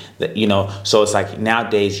scrolling. You know, so it's like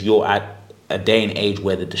nowadays you're at a day and age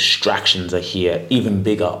where the distractions are here even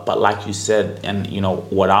bigger. But like you said, and you know,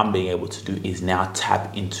 what I'm being able to do is now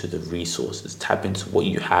tap into the resources, tap into what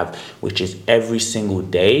you have, which is every single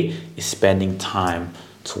day is spending time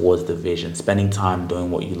towards the vision, spending time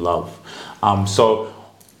doing what you love. So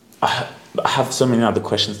I have so many other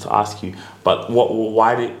questions to ask you, but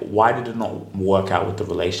why did it not work out with the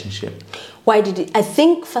relationship? Why did it? I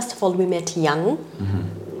think first of all we met young,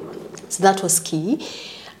 so that was key.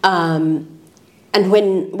 And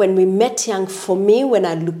when we met young, for me, when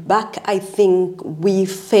I look back, I think we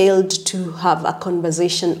failed to have a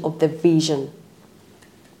conversation of the vision.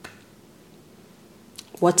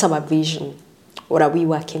 What's our vision? What are we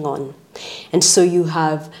working on? And so you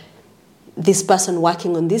have this person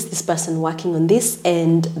working on this person working on this,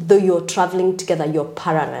 and though you're traveling together, you're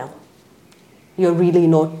parallel. You're really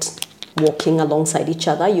not walking alongside each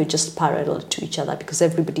other, you're just parallel to each other because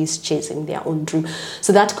everybody's chasing their own dream.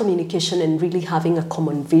 So that communication and really having a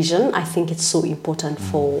common vision, I think it's so important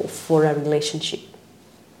for a relationship.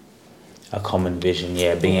 A common vision,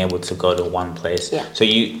 yeah, being able to go to one place. Yeah. So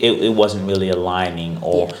it wasn't really aligning,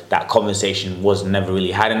 or that conversation was never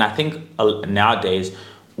really had. And I think nowadays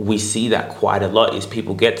we see that quite a lot, is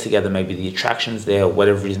people get together, maybe the attraction's there, or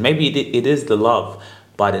whatever it is. Maybe it is the love,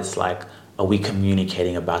 but it's like, are we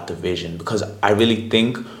communicating about the vision? Because I really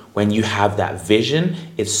think when you have that vision,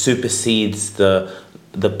 it supersedes the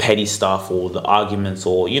petty stuff or the arguments,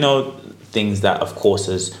 or, you know, things that, of course,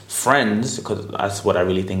 as friends, because that's what I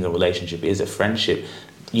really think a relationship is, a friendship,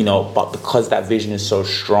 you know, but because that vision is so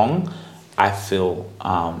strong, I feel,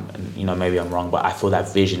 you know, maybe I'm wrong, but I feel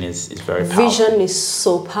that vision is very powerful. Vision is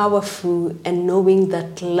so powerful, and knowing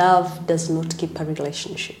that love does not keep a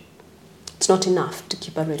relationship. It's not enough to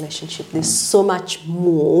keep a relationship. There's so much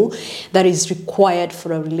more that is required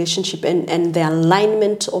for a relationship, and the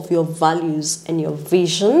alignment of your values and your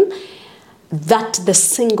vision, that's the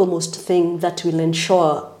single most thing that will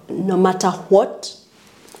ensure no matter what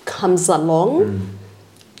comes along,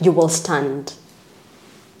 you will stand.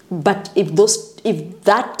 But if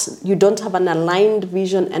that you don't have an aligned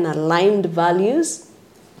vision and aligned values,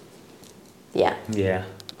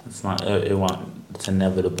 it's not, it's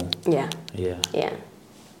inevitable. Yeah.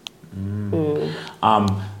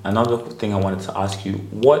 Another thing I wanted to ask you,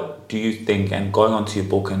 what do you think, and going on to your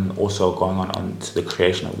book and also going on to the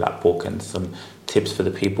creation of that book and some tips for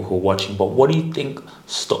the people who are watching, but what do you think,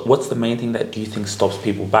 what's the main thing that do you think stops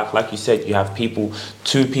people back? Like you said, you have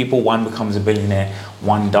two people, one becomes a billionaire,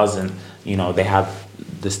 one doesn't, you know, they have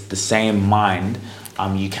the same mind,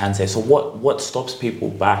 you can say. So what stops people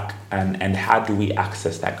back, and how do we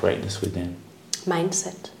access that greatness within?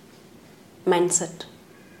 Mindset.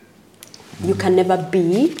 You can never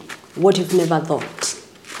be what you've never thought.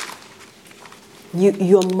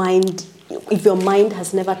 Your mind, if your mind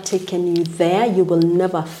has never taken you there, you will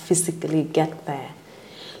never physically get there.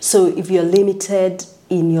 So if you're limited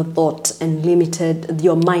in your thought and limited,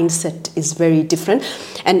 your mindset is very different.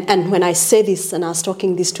 And when I say this, and I was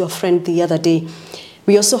talking this to a friend the other day,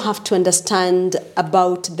 we also have to understand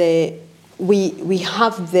about we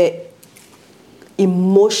have the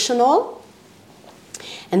emotional,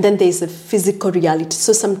 and then there's a physical reality.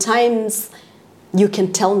 So sometimes you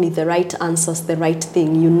can tell me the right answers, the right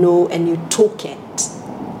thing, you know, and you talk it.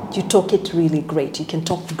 You talk it really great. You can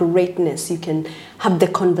talk greatness. You can have the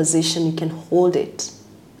conversation. You can hold it.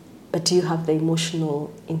 But do you have the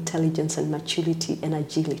emotional intelligence and maturity and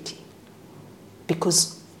agility?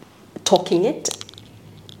 Because talking it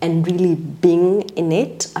and really being in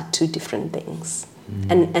it are two different things.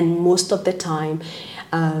 And most of the time,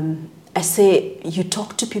 I say, you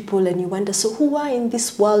talk to people and you wonder, so who are in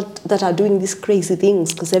this world that are doing these crazy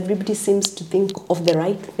things? Because everybody seems to think of the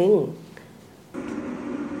right thing.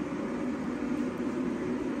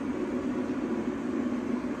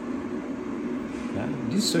 Yeah,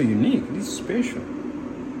 this is so unique. This is special.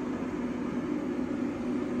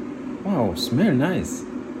 Wow, smell nice.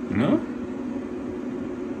 You know?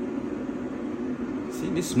 See?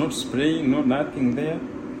 it's not spraying, no nothing there.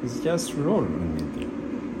 It's just roll in it.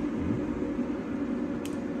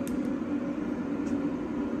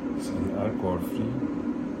 So alcohol free,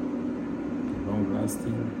 long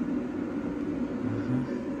lasting.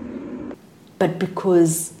 But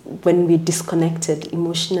because when we're disconnected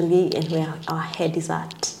emotionally and where our head is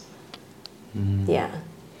at. Yeah.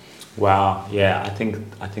 Wow, yeah, I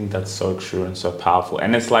think that's so true and so powerful.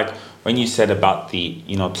 And it's like when you said about the,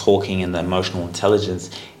 talking and the emotional intelligence,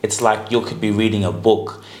 it's like you could be reading a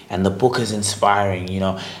book and the book is inspiring,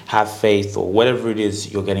 have faith or whatever it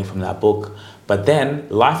is you're getting from that book. But then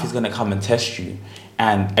life is going to come and test you.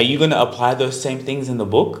 And are you going to apply those same things in the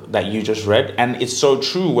book that you just read? And it's so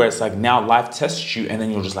true where it's like now life tests you and then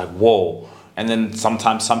you're just like, whoa. And then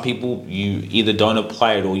sometimes some people, you either don't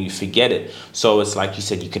apply it or you forget it. So it's like you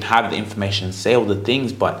said, you can have the information and say all the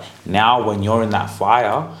things, but now when you're in that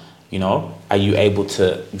fire, are you able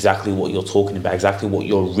to exactly what you're talking about, exactly what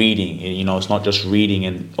you're reading? It's not just reading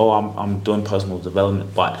and, I'm doing personal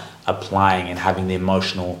development, but applying and having the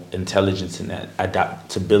emotional intelligence and that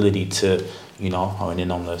adaptability to, hone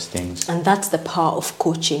in on those things. And that's the power of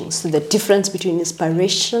coaching. So the difference between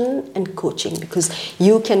inspiration and coaching, because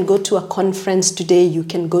you can go to a conference today, you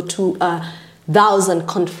can go to 1,000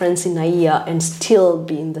 conference in a year and still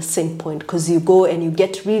be in the same point, because you go and you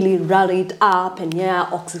get really rallied up and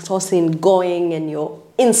oxytocin going and you're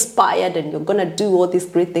inspired and you're gonna do all these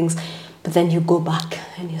great things, but then you go back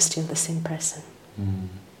and you're still the same person.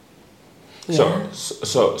 Yeah.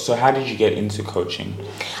 So how did you get into coaching?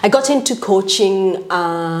 I got into coaching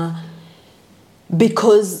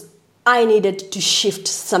because I needed to shift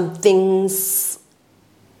some things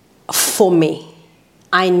for me.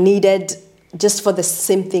 I needed, just for the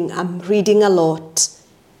same thing, I'm reading a lot.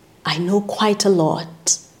 I know quite a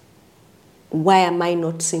lot. Why am I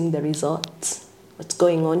not seeing the results? What's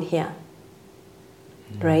going on here?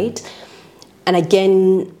 Right? And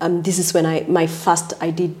again, this is when I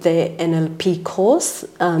did the NLP course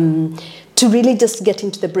to really just get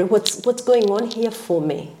into the brain. What's going on here for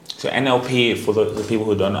me? So NLP, for the people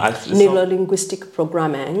who don't know, neuro-linguistic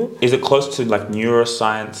programming. Is it close to like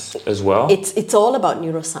neuroscience as well? It's all about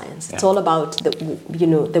neuroscience. It's all about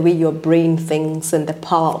the way your brain thinks and the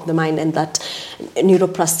power of the mind and that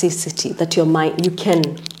neuroplasticity, that your mind, you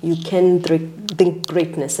can think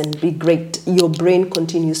greatness and be great. Your brain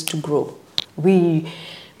continues to grow. We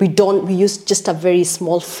use just a very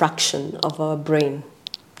small fraction of our brain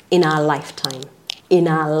in our lifetime.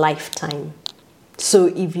 So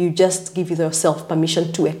if you just give yourself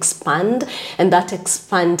permission to expand, and that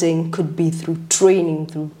expanding could be through training,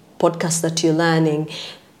 through podcasts that you're learning,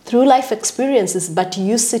 through life experiences, but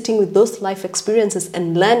you sitting with those life experiences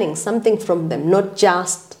and learning something from them, not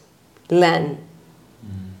just learn.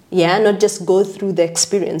 Not just go through the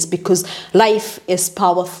experience, because life is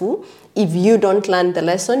powerful. If you don't learn the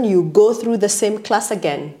lesson, you go through the same class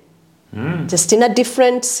again. Just in a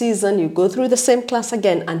different season, you go through the same class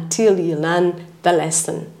again until you learn the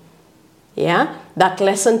lesson. That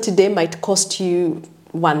lesson today might cost you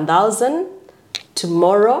 1,000.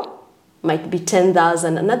 Tomorrow might be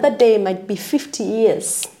 10,000. Another day might be 50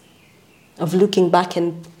 years of looking back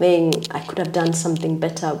and saying, I could have done something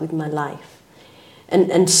better with my life.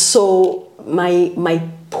 And so my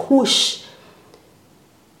push,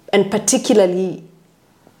 and particularly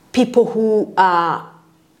people who are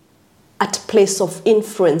at place of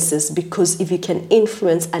influences, because if you can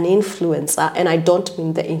influence an influencer, and I don't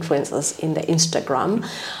mean the influencers in the Instagram,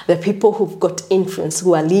 the people who've got influence,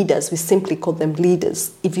 who are leaders, we simply call them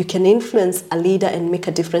leaders. If you can influence a leader and make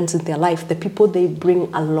a difference in their life, the people they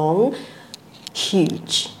bring along,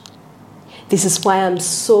 huge. This is why I'm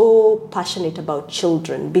so passionate about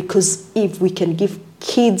children, because if we can give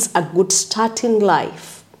kids a good start in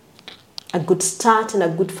life, a good start and a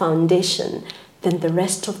good foundation, then the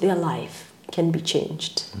rest of their life can be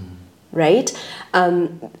changed, right?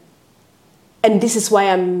 And this is why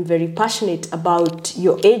I'm very passionate about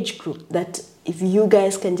your age group, that if you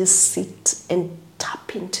guys can just sit and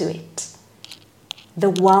tap into it, the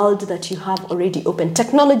world that you have already opened.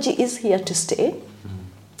 Technology is here to stay.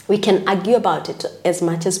 We can argue about it as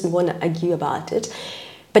much as we want to argue about it,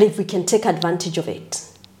 but if we can take advantage of it,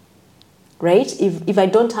 right? If I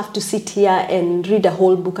don't have to sit here and read a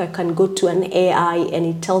whole book, I can go to an AI and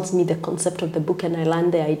it tells me the concept of the book and I learn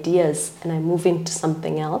the ideas and I move into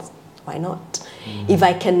something else. Why not? If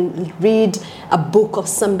I can read a book of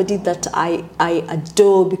somebody that I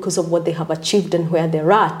adore because of what they have achieved and where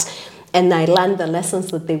they're at, and I learn the lessons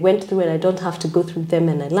that they went through and I don't have to go through them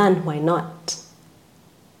and I learn, why not?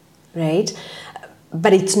 Right?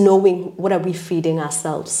 But it's knowing, what are we feeding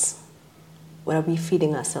ourselves? What are we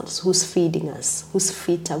feeding ourselves? Who's feeding us? Whose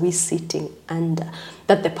feet are we sitting under?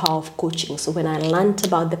 That's the power of coaching. So when I learned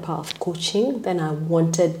about the power of coaching, then I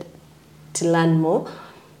wanted to learn more,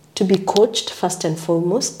 to be coached first and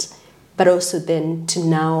foremost, but also then to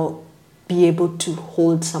now be able to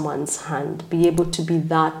hold someone's hand, be able to be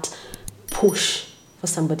that push for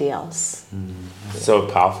somebody else. So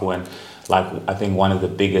powerful. And like, I think one of the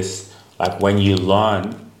biggest, like when you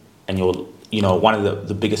learn and one of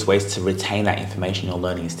the biggest ways to retain that information you're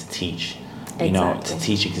learning is to teach. To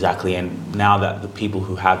teach exactly. And now that the people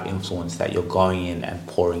who have influence that you're going in and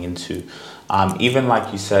pouring into, even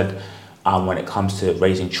like you said, when it comes to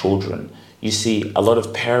raising children, you see a lot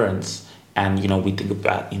of parents, and we think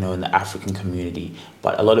about in the African community,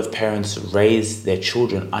 but a lot of parents raise their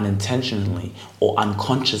children unintentionally or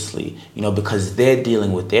unconsciously, because they're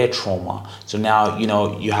dealing with their trauma. So now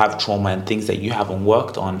you have trauma and things that you haven't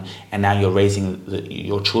worked on, and now you're raising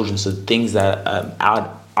your children. So things that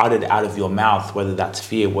out of your mouth, whether that's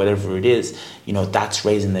fear, whatever it is, that's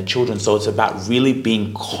raising the children. So it's about really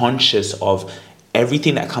being conscious of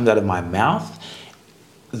everything that comes out of my mouth.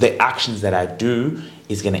 The actions that I do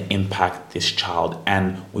is going to impact this child.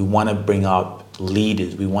 And we want to bring up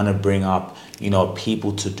leaders. We want to bring up,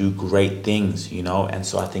 people to do great things, And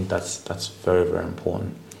so I think that's very, very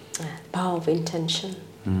important. Power of intention.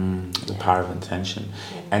 The power of intention.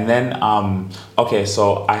 And then, okay,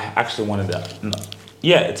 so I actually wanted to,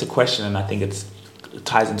 it's a question, and I think it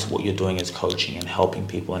ties into what you're doing as coaching and helping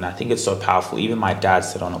people. And I think it's so powerful. Even my dad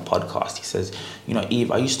said on a podcast, he says,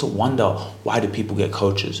 Eve, I used to wonder, why do people get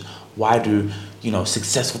coaches? Why do,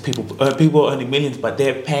 successful people earning millions, but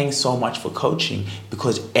they're paying so much for coaching?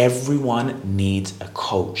 Because everyone needs a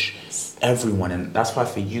coach. Everyone. And that's why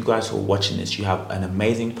for you guys who are watching this, you have an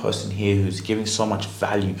amazing person here who's giving so much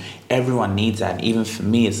value. Everyone needs that. And even for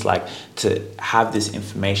me, it's like to have this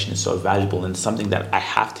information is so valuable and something that I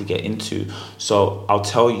have to get into. So I'll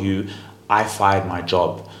tell you, I fired my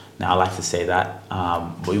job. Now I like to say that,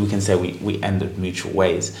 but we can say we ended mutual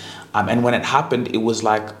ways. And when it happened, it was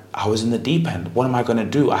like I was in the deep end. What am I going to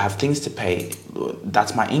do? I have things to pay.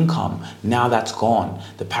 That's my income. Now that's gone.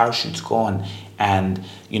 The parachute's gone. And,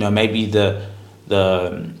 maybe the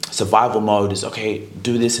survival mode is, okay,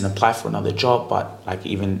 do this and apply for another job. But like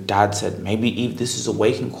even Dad said, maybe Eve, this is a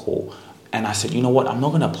waking call. And I said, you know what? I'm not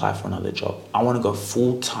going to apply for another job. I want to go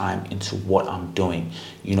full time into what I'm doing,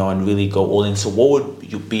 and really go all in. So what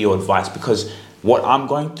would be your advice? Because what I'm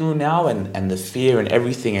going through now and the fear and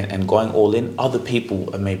everything and going all in, other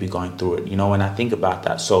people are maybe going through it, and I think about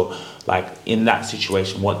that. So like in that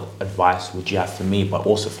situation, what advice would you have for me, but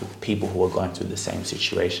also for people who are going through the same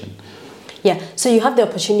situation? Yeah, so you have the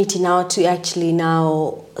opportunity now to actually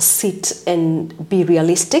now sit and be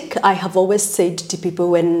realistic. I have always said to people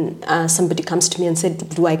when somebody comes to me and said,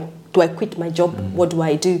 do I quit my job? What do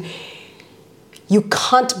I do? You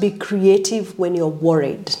can't be creative when you're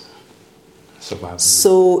worried. Survival.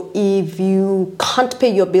 So if you can't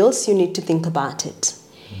pay your bills, you need to think about it.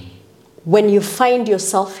 When you find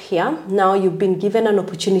yourself here, now you've been given an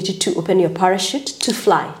opportunity to open your parachute, to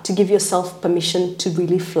fly, to give yourself permission to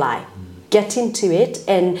really fly. Get into it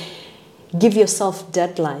and give yourself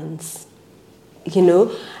deadlines.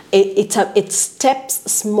 It's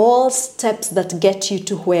steps, small steps that get you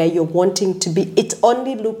to where you're wanting to be. It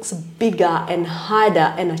only looks bigger and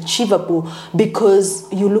harder and achievable because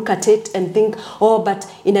you look at it and think, oh, but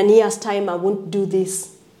in a year's time, I won't do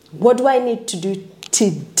this. What do I need to do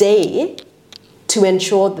today to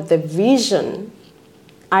ensure that the vision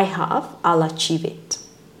I have, I'll achieve it?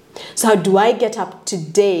 So how do I get up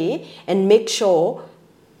today and make sure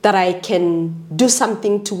that I can do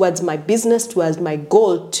something towards my business, towards my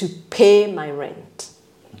goal to pay my rent?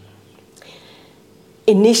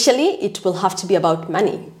 Initially, it will have to be about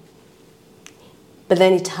money, but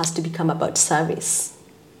then it has to become about service.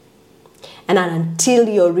 And until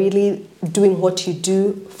you're really doing what you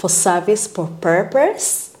do for service, for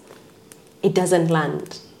purpose, it doesn't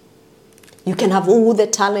land. You can have all the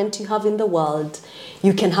talent you have in the world.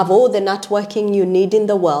 You can have all the networking you need in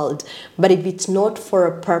the world. But if it's not for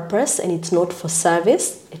a purpose and it's not for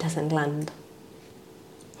service, it doesn't land.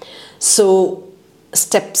 So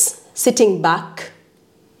steps, sitting back,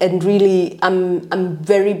 and really I'm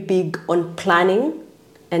very big on planning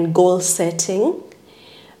and goal setting,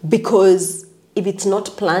 because if it's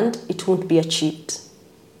not planned, it won't be achieved.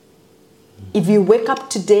 If you wake up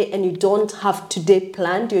today and you don't have today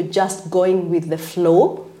planned, you're just going with the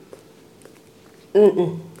flow.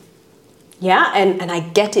 Yeah, and I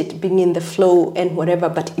get it, being in the flow and whatever,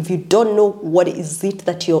 but if you don't know what is it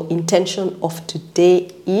that your intention of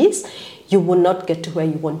today is, you will not get to where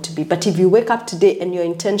you want to be. But if you wake up today and your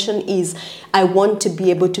intention is, I want to be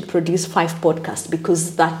able to produce 5 podcasts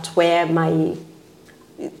because that's where my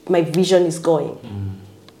vision is going.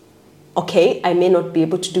 Okay, I may not be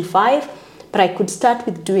able to do 5, but I could start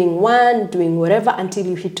with doing 1, doing whatever until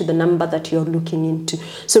you hit to the number that you're looking into.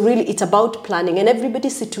 So really it's about planning, and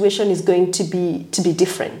everybody's situation is going to be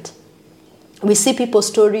different. We see people's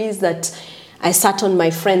stories that I sat on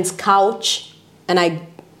my friend's couch and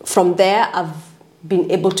from there I've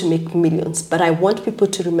been able to make millions. But I want people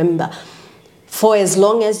to remember, for as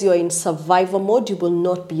long as you're in survival mode, you will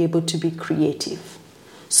not be able to be creative.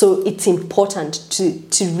 So it's important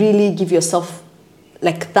to really give yourself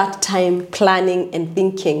like that time planning and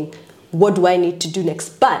thinking, what do I need to do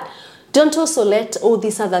next? But don't also let all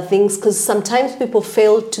these other things, because sometimes people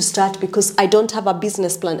fail to start because I don't have a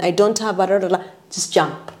business plan. I don't have just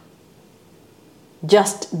jump.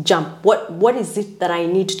 Just jump. What is it that I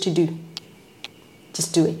need to do?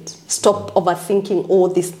 Just do it. Stop overthinking all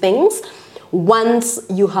these things. Once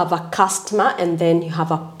you have a customer and then you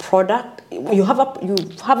have a product, you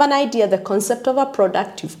have an idea, the concept of a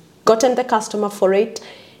product, you've gotten the customer for it.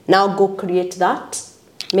 Now go create that,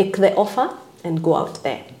 make the offer, and go out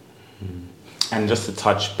there. And just to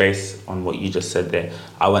touch base on what you just said there,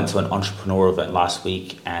 I went to an entrepreneur event last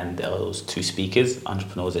week and there was 2 speakers,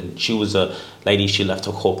 entrepreneurs, and she was a lady, she left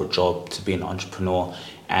her corporate job to be an entrepreneur.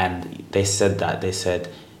 And they said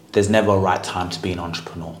there's never a right time to be an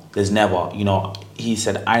entrepreneur. There's never, he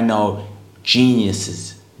said, I know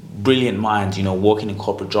geniuses, brilliant minds, working in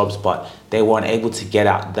corporate jobs, but they weren't able to get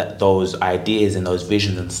out those ideas and those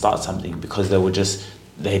visions and start something because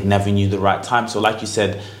they never knew the right time. So like you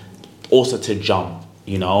said, also to jump,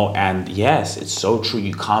 and yes, it's so true.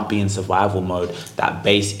 You can't be in survival mode. That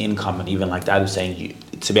base income, and even like Dad was saying,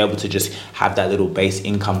 to be able to just have that little base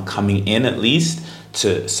income coming in at least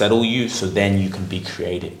to settle you, so then you can be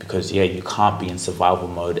creative, because you can't be in survival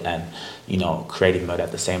mode and creative mode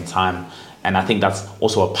at the same time. And I think that's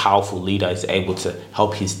also a powerful leader, is able to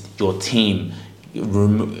help your team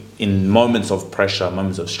in moments of pressure,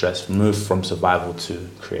 moments of stress, move from survival to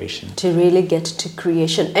creation. To really get to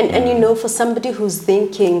creation. And for somebody who's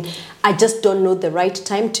thinking, I just don't know the right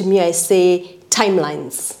time, to me I say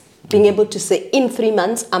timelines. Being able to say, in 3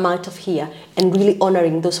 months, I'm out of here, and really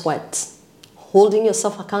honoring those words. Holding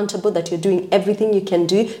yourself accountable that you're doing everything you can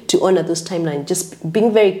do to honor those timelines. Just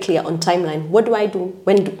being very clear on timeline. What do I do?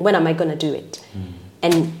 When am I going to do it?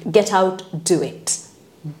 And get out, do it.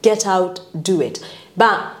 Get out, do it.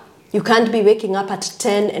 But you can't be waking up at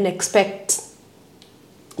 10 and expect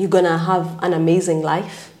you're going to have an amazing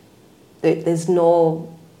life. There's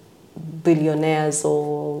no billionaires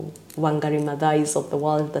or Wangari Maathais of the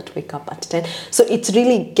world that wake up at 10. So it's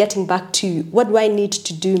really getting back to, what do I need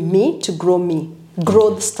to do to grow me?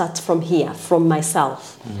 Growth starts from here, from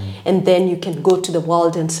myself. And then you can go to the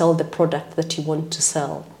world and sell the product that you want to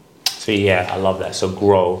sell. So I love that. So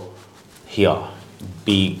grow here,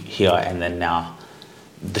 be here, and then now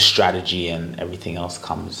the strategy and everything else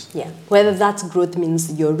comes. Whether that growth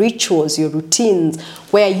means your rituals, your routines,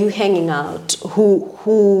 where are you hanging out,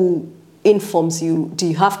 who informs you, do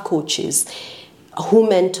you have coaches, who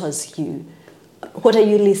mentors you, what are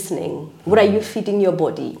you listening, what are you feeding your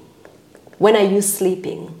body, when are you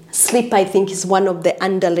sleeping? Sleep, I think, is one of the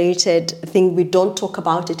underrated things. We don't talk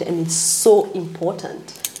about it, and it's so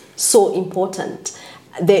important.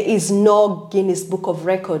 There is no Guinness Book of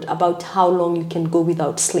Record about how long you can go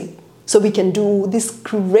without sleep. So we can do these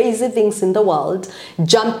crazy things in the world,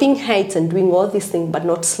 jumping heights and doing all these things, but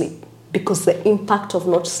not sleep. Because the impact of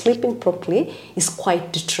not sleeping properly is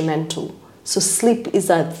quite detrimental. So sleep is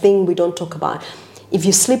a thing we don't talk about. If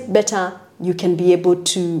you sleep better, you can be able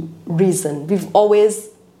to reason. We've always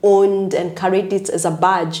owned and carried it as a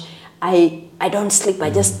badge. I don't sleep,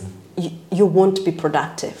 you won't be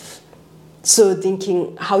productive. So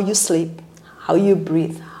thinking how you sleep, how you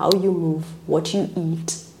breathe, how you move, what you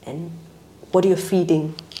eat, and what you're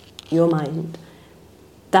feeding your mind.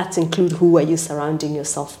 That includes who are you surrounding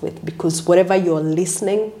yourself with, because whatever you're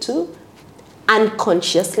listening to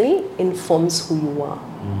unconsciously informs who you are.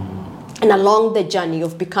 And along the journey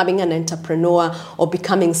of becoming an entrepreneur or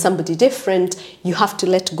becoming somebody different, you have to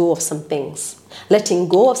let go of some things. Letting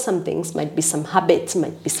go of some things might be some habits,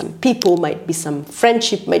 might be some people, might be some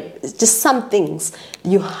friendship, just some things.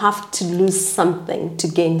 You have to lose something to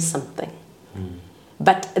gain something.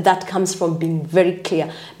 But that comes from being very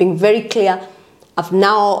clear. Being very clear of,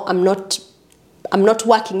 now I'm not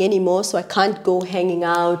working anymore, so I can't go hanging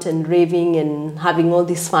out and raving and having all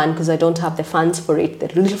this fun because I don't have the funds for it. The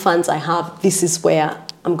little funds I have, this is where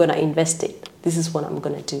I'm going to invest it. This is what I'm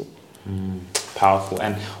going to do. powerful.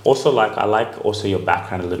 And also, like, I like also your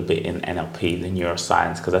background a little bit in NLP, the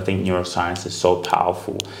neuroscience, because I think neuroscience is so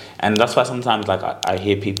powerful. And that's why sometimes, like, I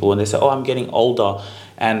hear people and they say, oh, I'm getting older.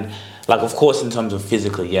 And, like, of course, in terms of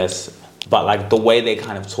physically, yes, but, like, the way they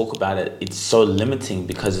kind of talk about it, it's so limiting,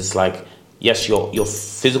 because it's like, yes, your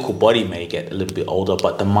physical body may get a little bit older,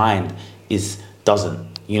 but the mind doesn't.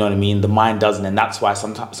 You know what I mean? The mind doesn't. And that's why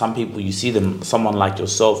sometimes some people, you see them, someone like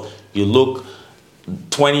yourself, you look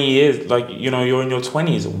 20 years, like, you know, you're in your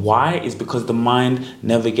 20s. Why? Is because the mind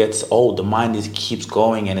never gets old. The mind keeps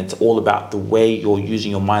going, and it's all about the way you're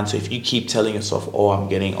using your mind. So if you keep telling yourself, oh, I'm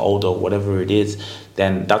getting older, whatever it is,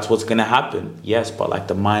 then that's what's going to happen. Yes, but, like,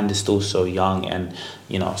 the mind is still so young. And,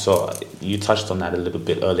 you know, so you touched on that a little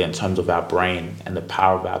bit earlier in terms of our brain and the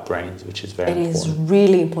power of our brains, which is very important. It is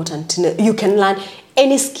really important to know. You can learn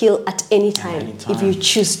any skill at any time if you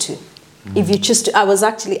choose to. If you choose to. I was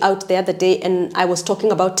actually out the other day and I was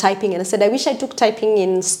talking about typing, and I said, I wish I took typing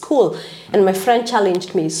in school. And my friend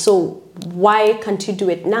challenged me, so why can't you do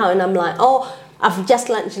it now? And I'm like, oh, I've just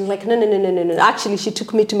learned. She's like, no. Actually, she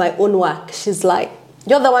took me to my own work. She's like,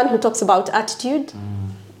 you're the one who talks about attitude.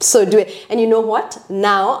 So do it. And you know what?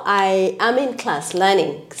 Now I am in class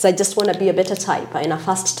learning, because I just want to be a better typer and a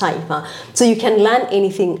fast typer. So you can learn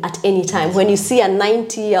anything at any time. When you see a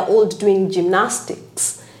 90-year-old doing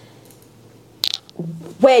gymnastics,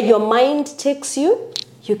 where your mind takes you,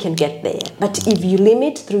 you can get there. But if you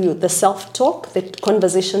limit through the self-talk, the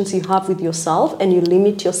conversations you have with yourself, and you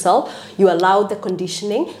limit yourself, you allow the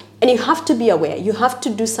conditioning. And you have to be aware. You have to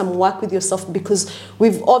do some work with yourself, because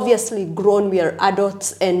we've obviously grown, we are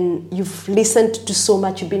adults, and you've listened to so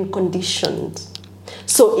much, you've been conditioned.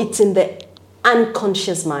 So it's in the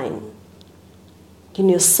unconscious mind. In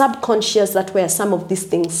your subconscious, that's where some of these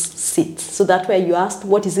things sit. So that's where you asked,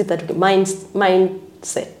 what is it that mindset?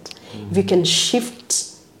 If you can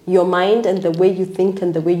shift your mind and the way you think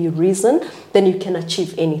and the way you reason, then you can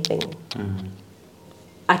achieve anything.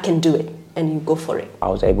 I can do it. And you go for it. I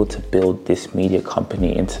was able to build this media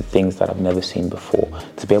company into things that I've never seen before,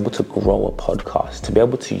 to be able to grow a podcast, to be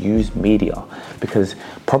able to use media, because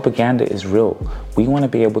propaganda is real. We want to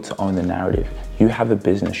be able to own the narrative. You have a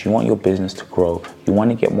business, you want your business to grow, you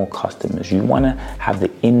want to get more customers, you want to have the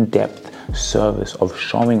in-depth service of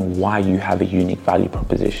showing why you have a unique value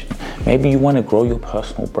proposition. Maybe you want to grow your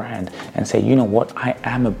personal brand and say, you know what, I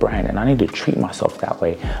am a brand and I need to treat myself that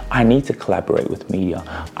way. I need to collaborate with media.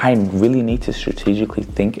 I really need to strategically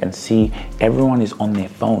think and see everyone is on their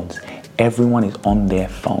phones. Everyone is on their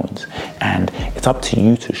phones, and it's up to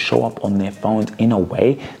you to show up on their phones in a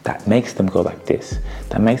way that makes them go like this,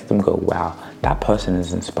 that makes them go, wow, that person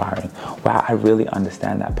is inspiring. Wow, I really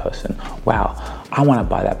understand that person. Wow, I want to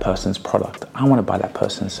buy that person's product. I want to buy that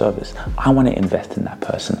person's service. I want to invest in that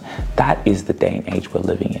person. That is the day and age we're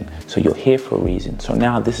living in. So you're here for a reason. So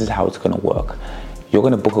now this is how it's going to work. You're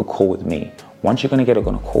going to book a call with me. Once you're going to get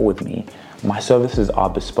on a call with me, my services are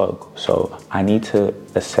bespoke. So I need to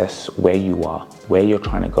assess where you are, where you're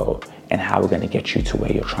trying to go, and how we're going to get you to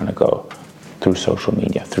where you're trying to go through social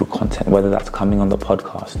media, through content, whether that's coming on the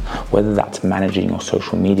podcast, whether that's managing your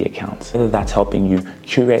social media accounts, whether that's helping you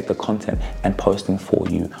curate the content and posting for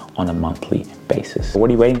you on a monthly basis.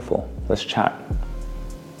 What are you waiting for? Let's chat.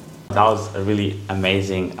 That was a really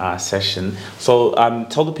amazing session. So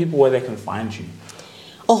tell the people where they can find you.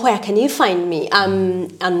 Oh, where can you find me? I'm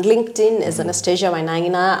on LinkedIn as Annastacia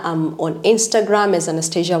Wainana. I'm on Instagram as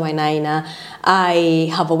Annastacia Wainana. I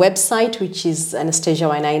have a website, which is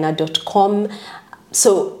anastasiawainana.com.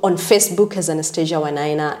 So on Facebook as Annastacia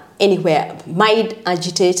Wainana, anywhere. Mind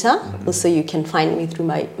Agitator. Also, you can find me through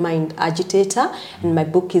my Mind Agitator. And my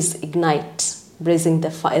book is Ignite, Raising the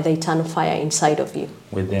Fire, the Eternal Fire Inside of You.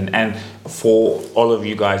 Within. And for all of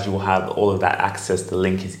you guys, you will have all of that access. The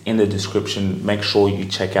link is in the description. Make sure you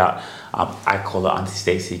check out, I call her Auntie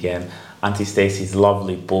Stacey again, Auntie Stacey's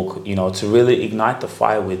lovely book, you know, to really ignite the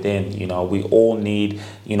fire within. You know, we all need,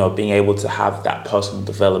 you know, being able to have that personal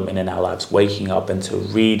development in our lives, waking up and to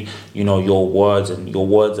read, you know, your words. And your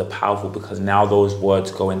words are powerful because now those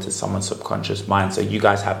words go into someone's subconscious mind. So you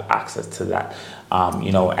guys have access to that.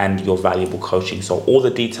 You know, and your valuable coaching. So all the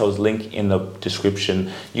details link in the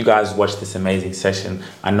description. You guys watch this amazing session.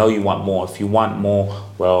 I know you want more. If you want more,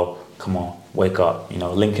 well, come on, wake up. You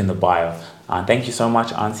know, link in the bio. Thank you so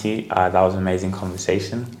much, Auntie. That was an amazing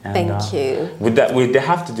conversation. And, thank you. With that, we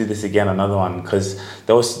have to do this again, another one, because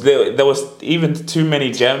there was even too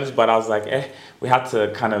many gems. But I was like, we had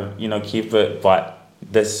to kind of, you know, keep it. But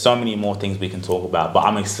there's so many more things we can talk about, but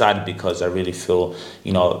I'm excited because I really feel,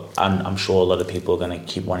 you know, I'm sure a lot of people are going to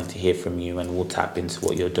keep wanting to hear from you, and we'll tap into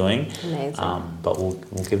what you're doing. Amazing. But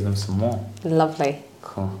we'll give them some more. Lovely.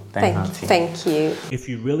 Cool. Thanks, Auntie. Thank you. If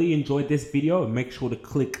you really enjoyed this video, make sure to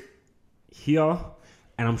click here,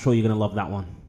 and I'm sure you're going to love that one.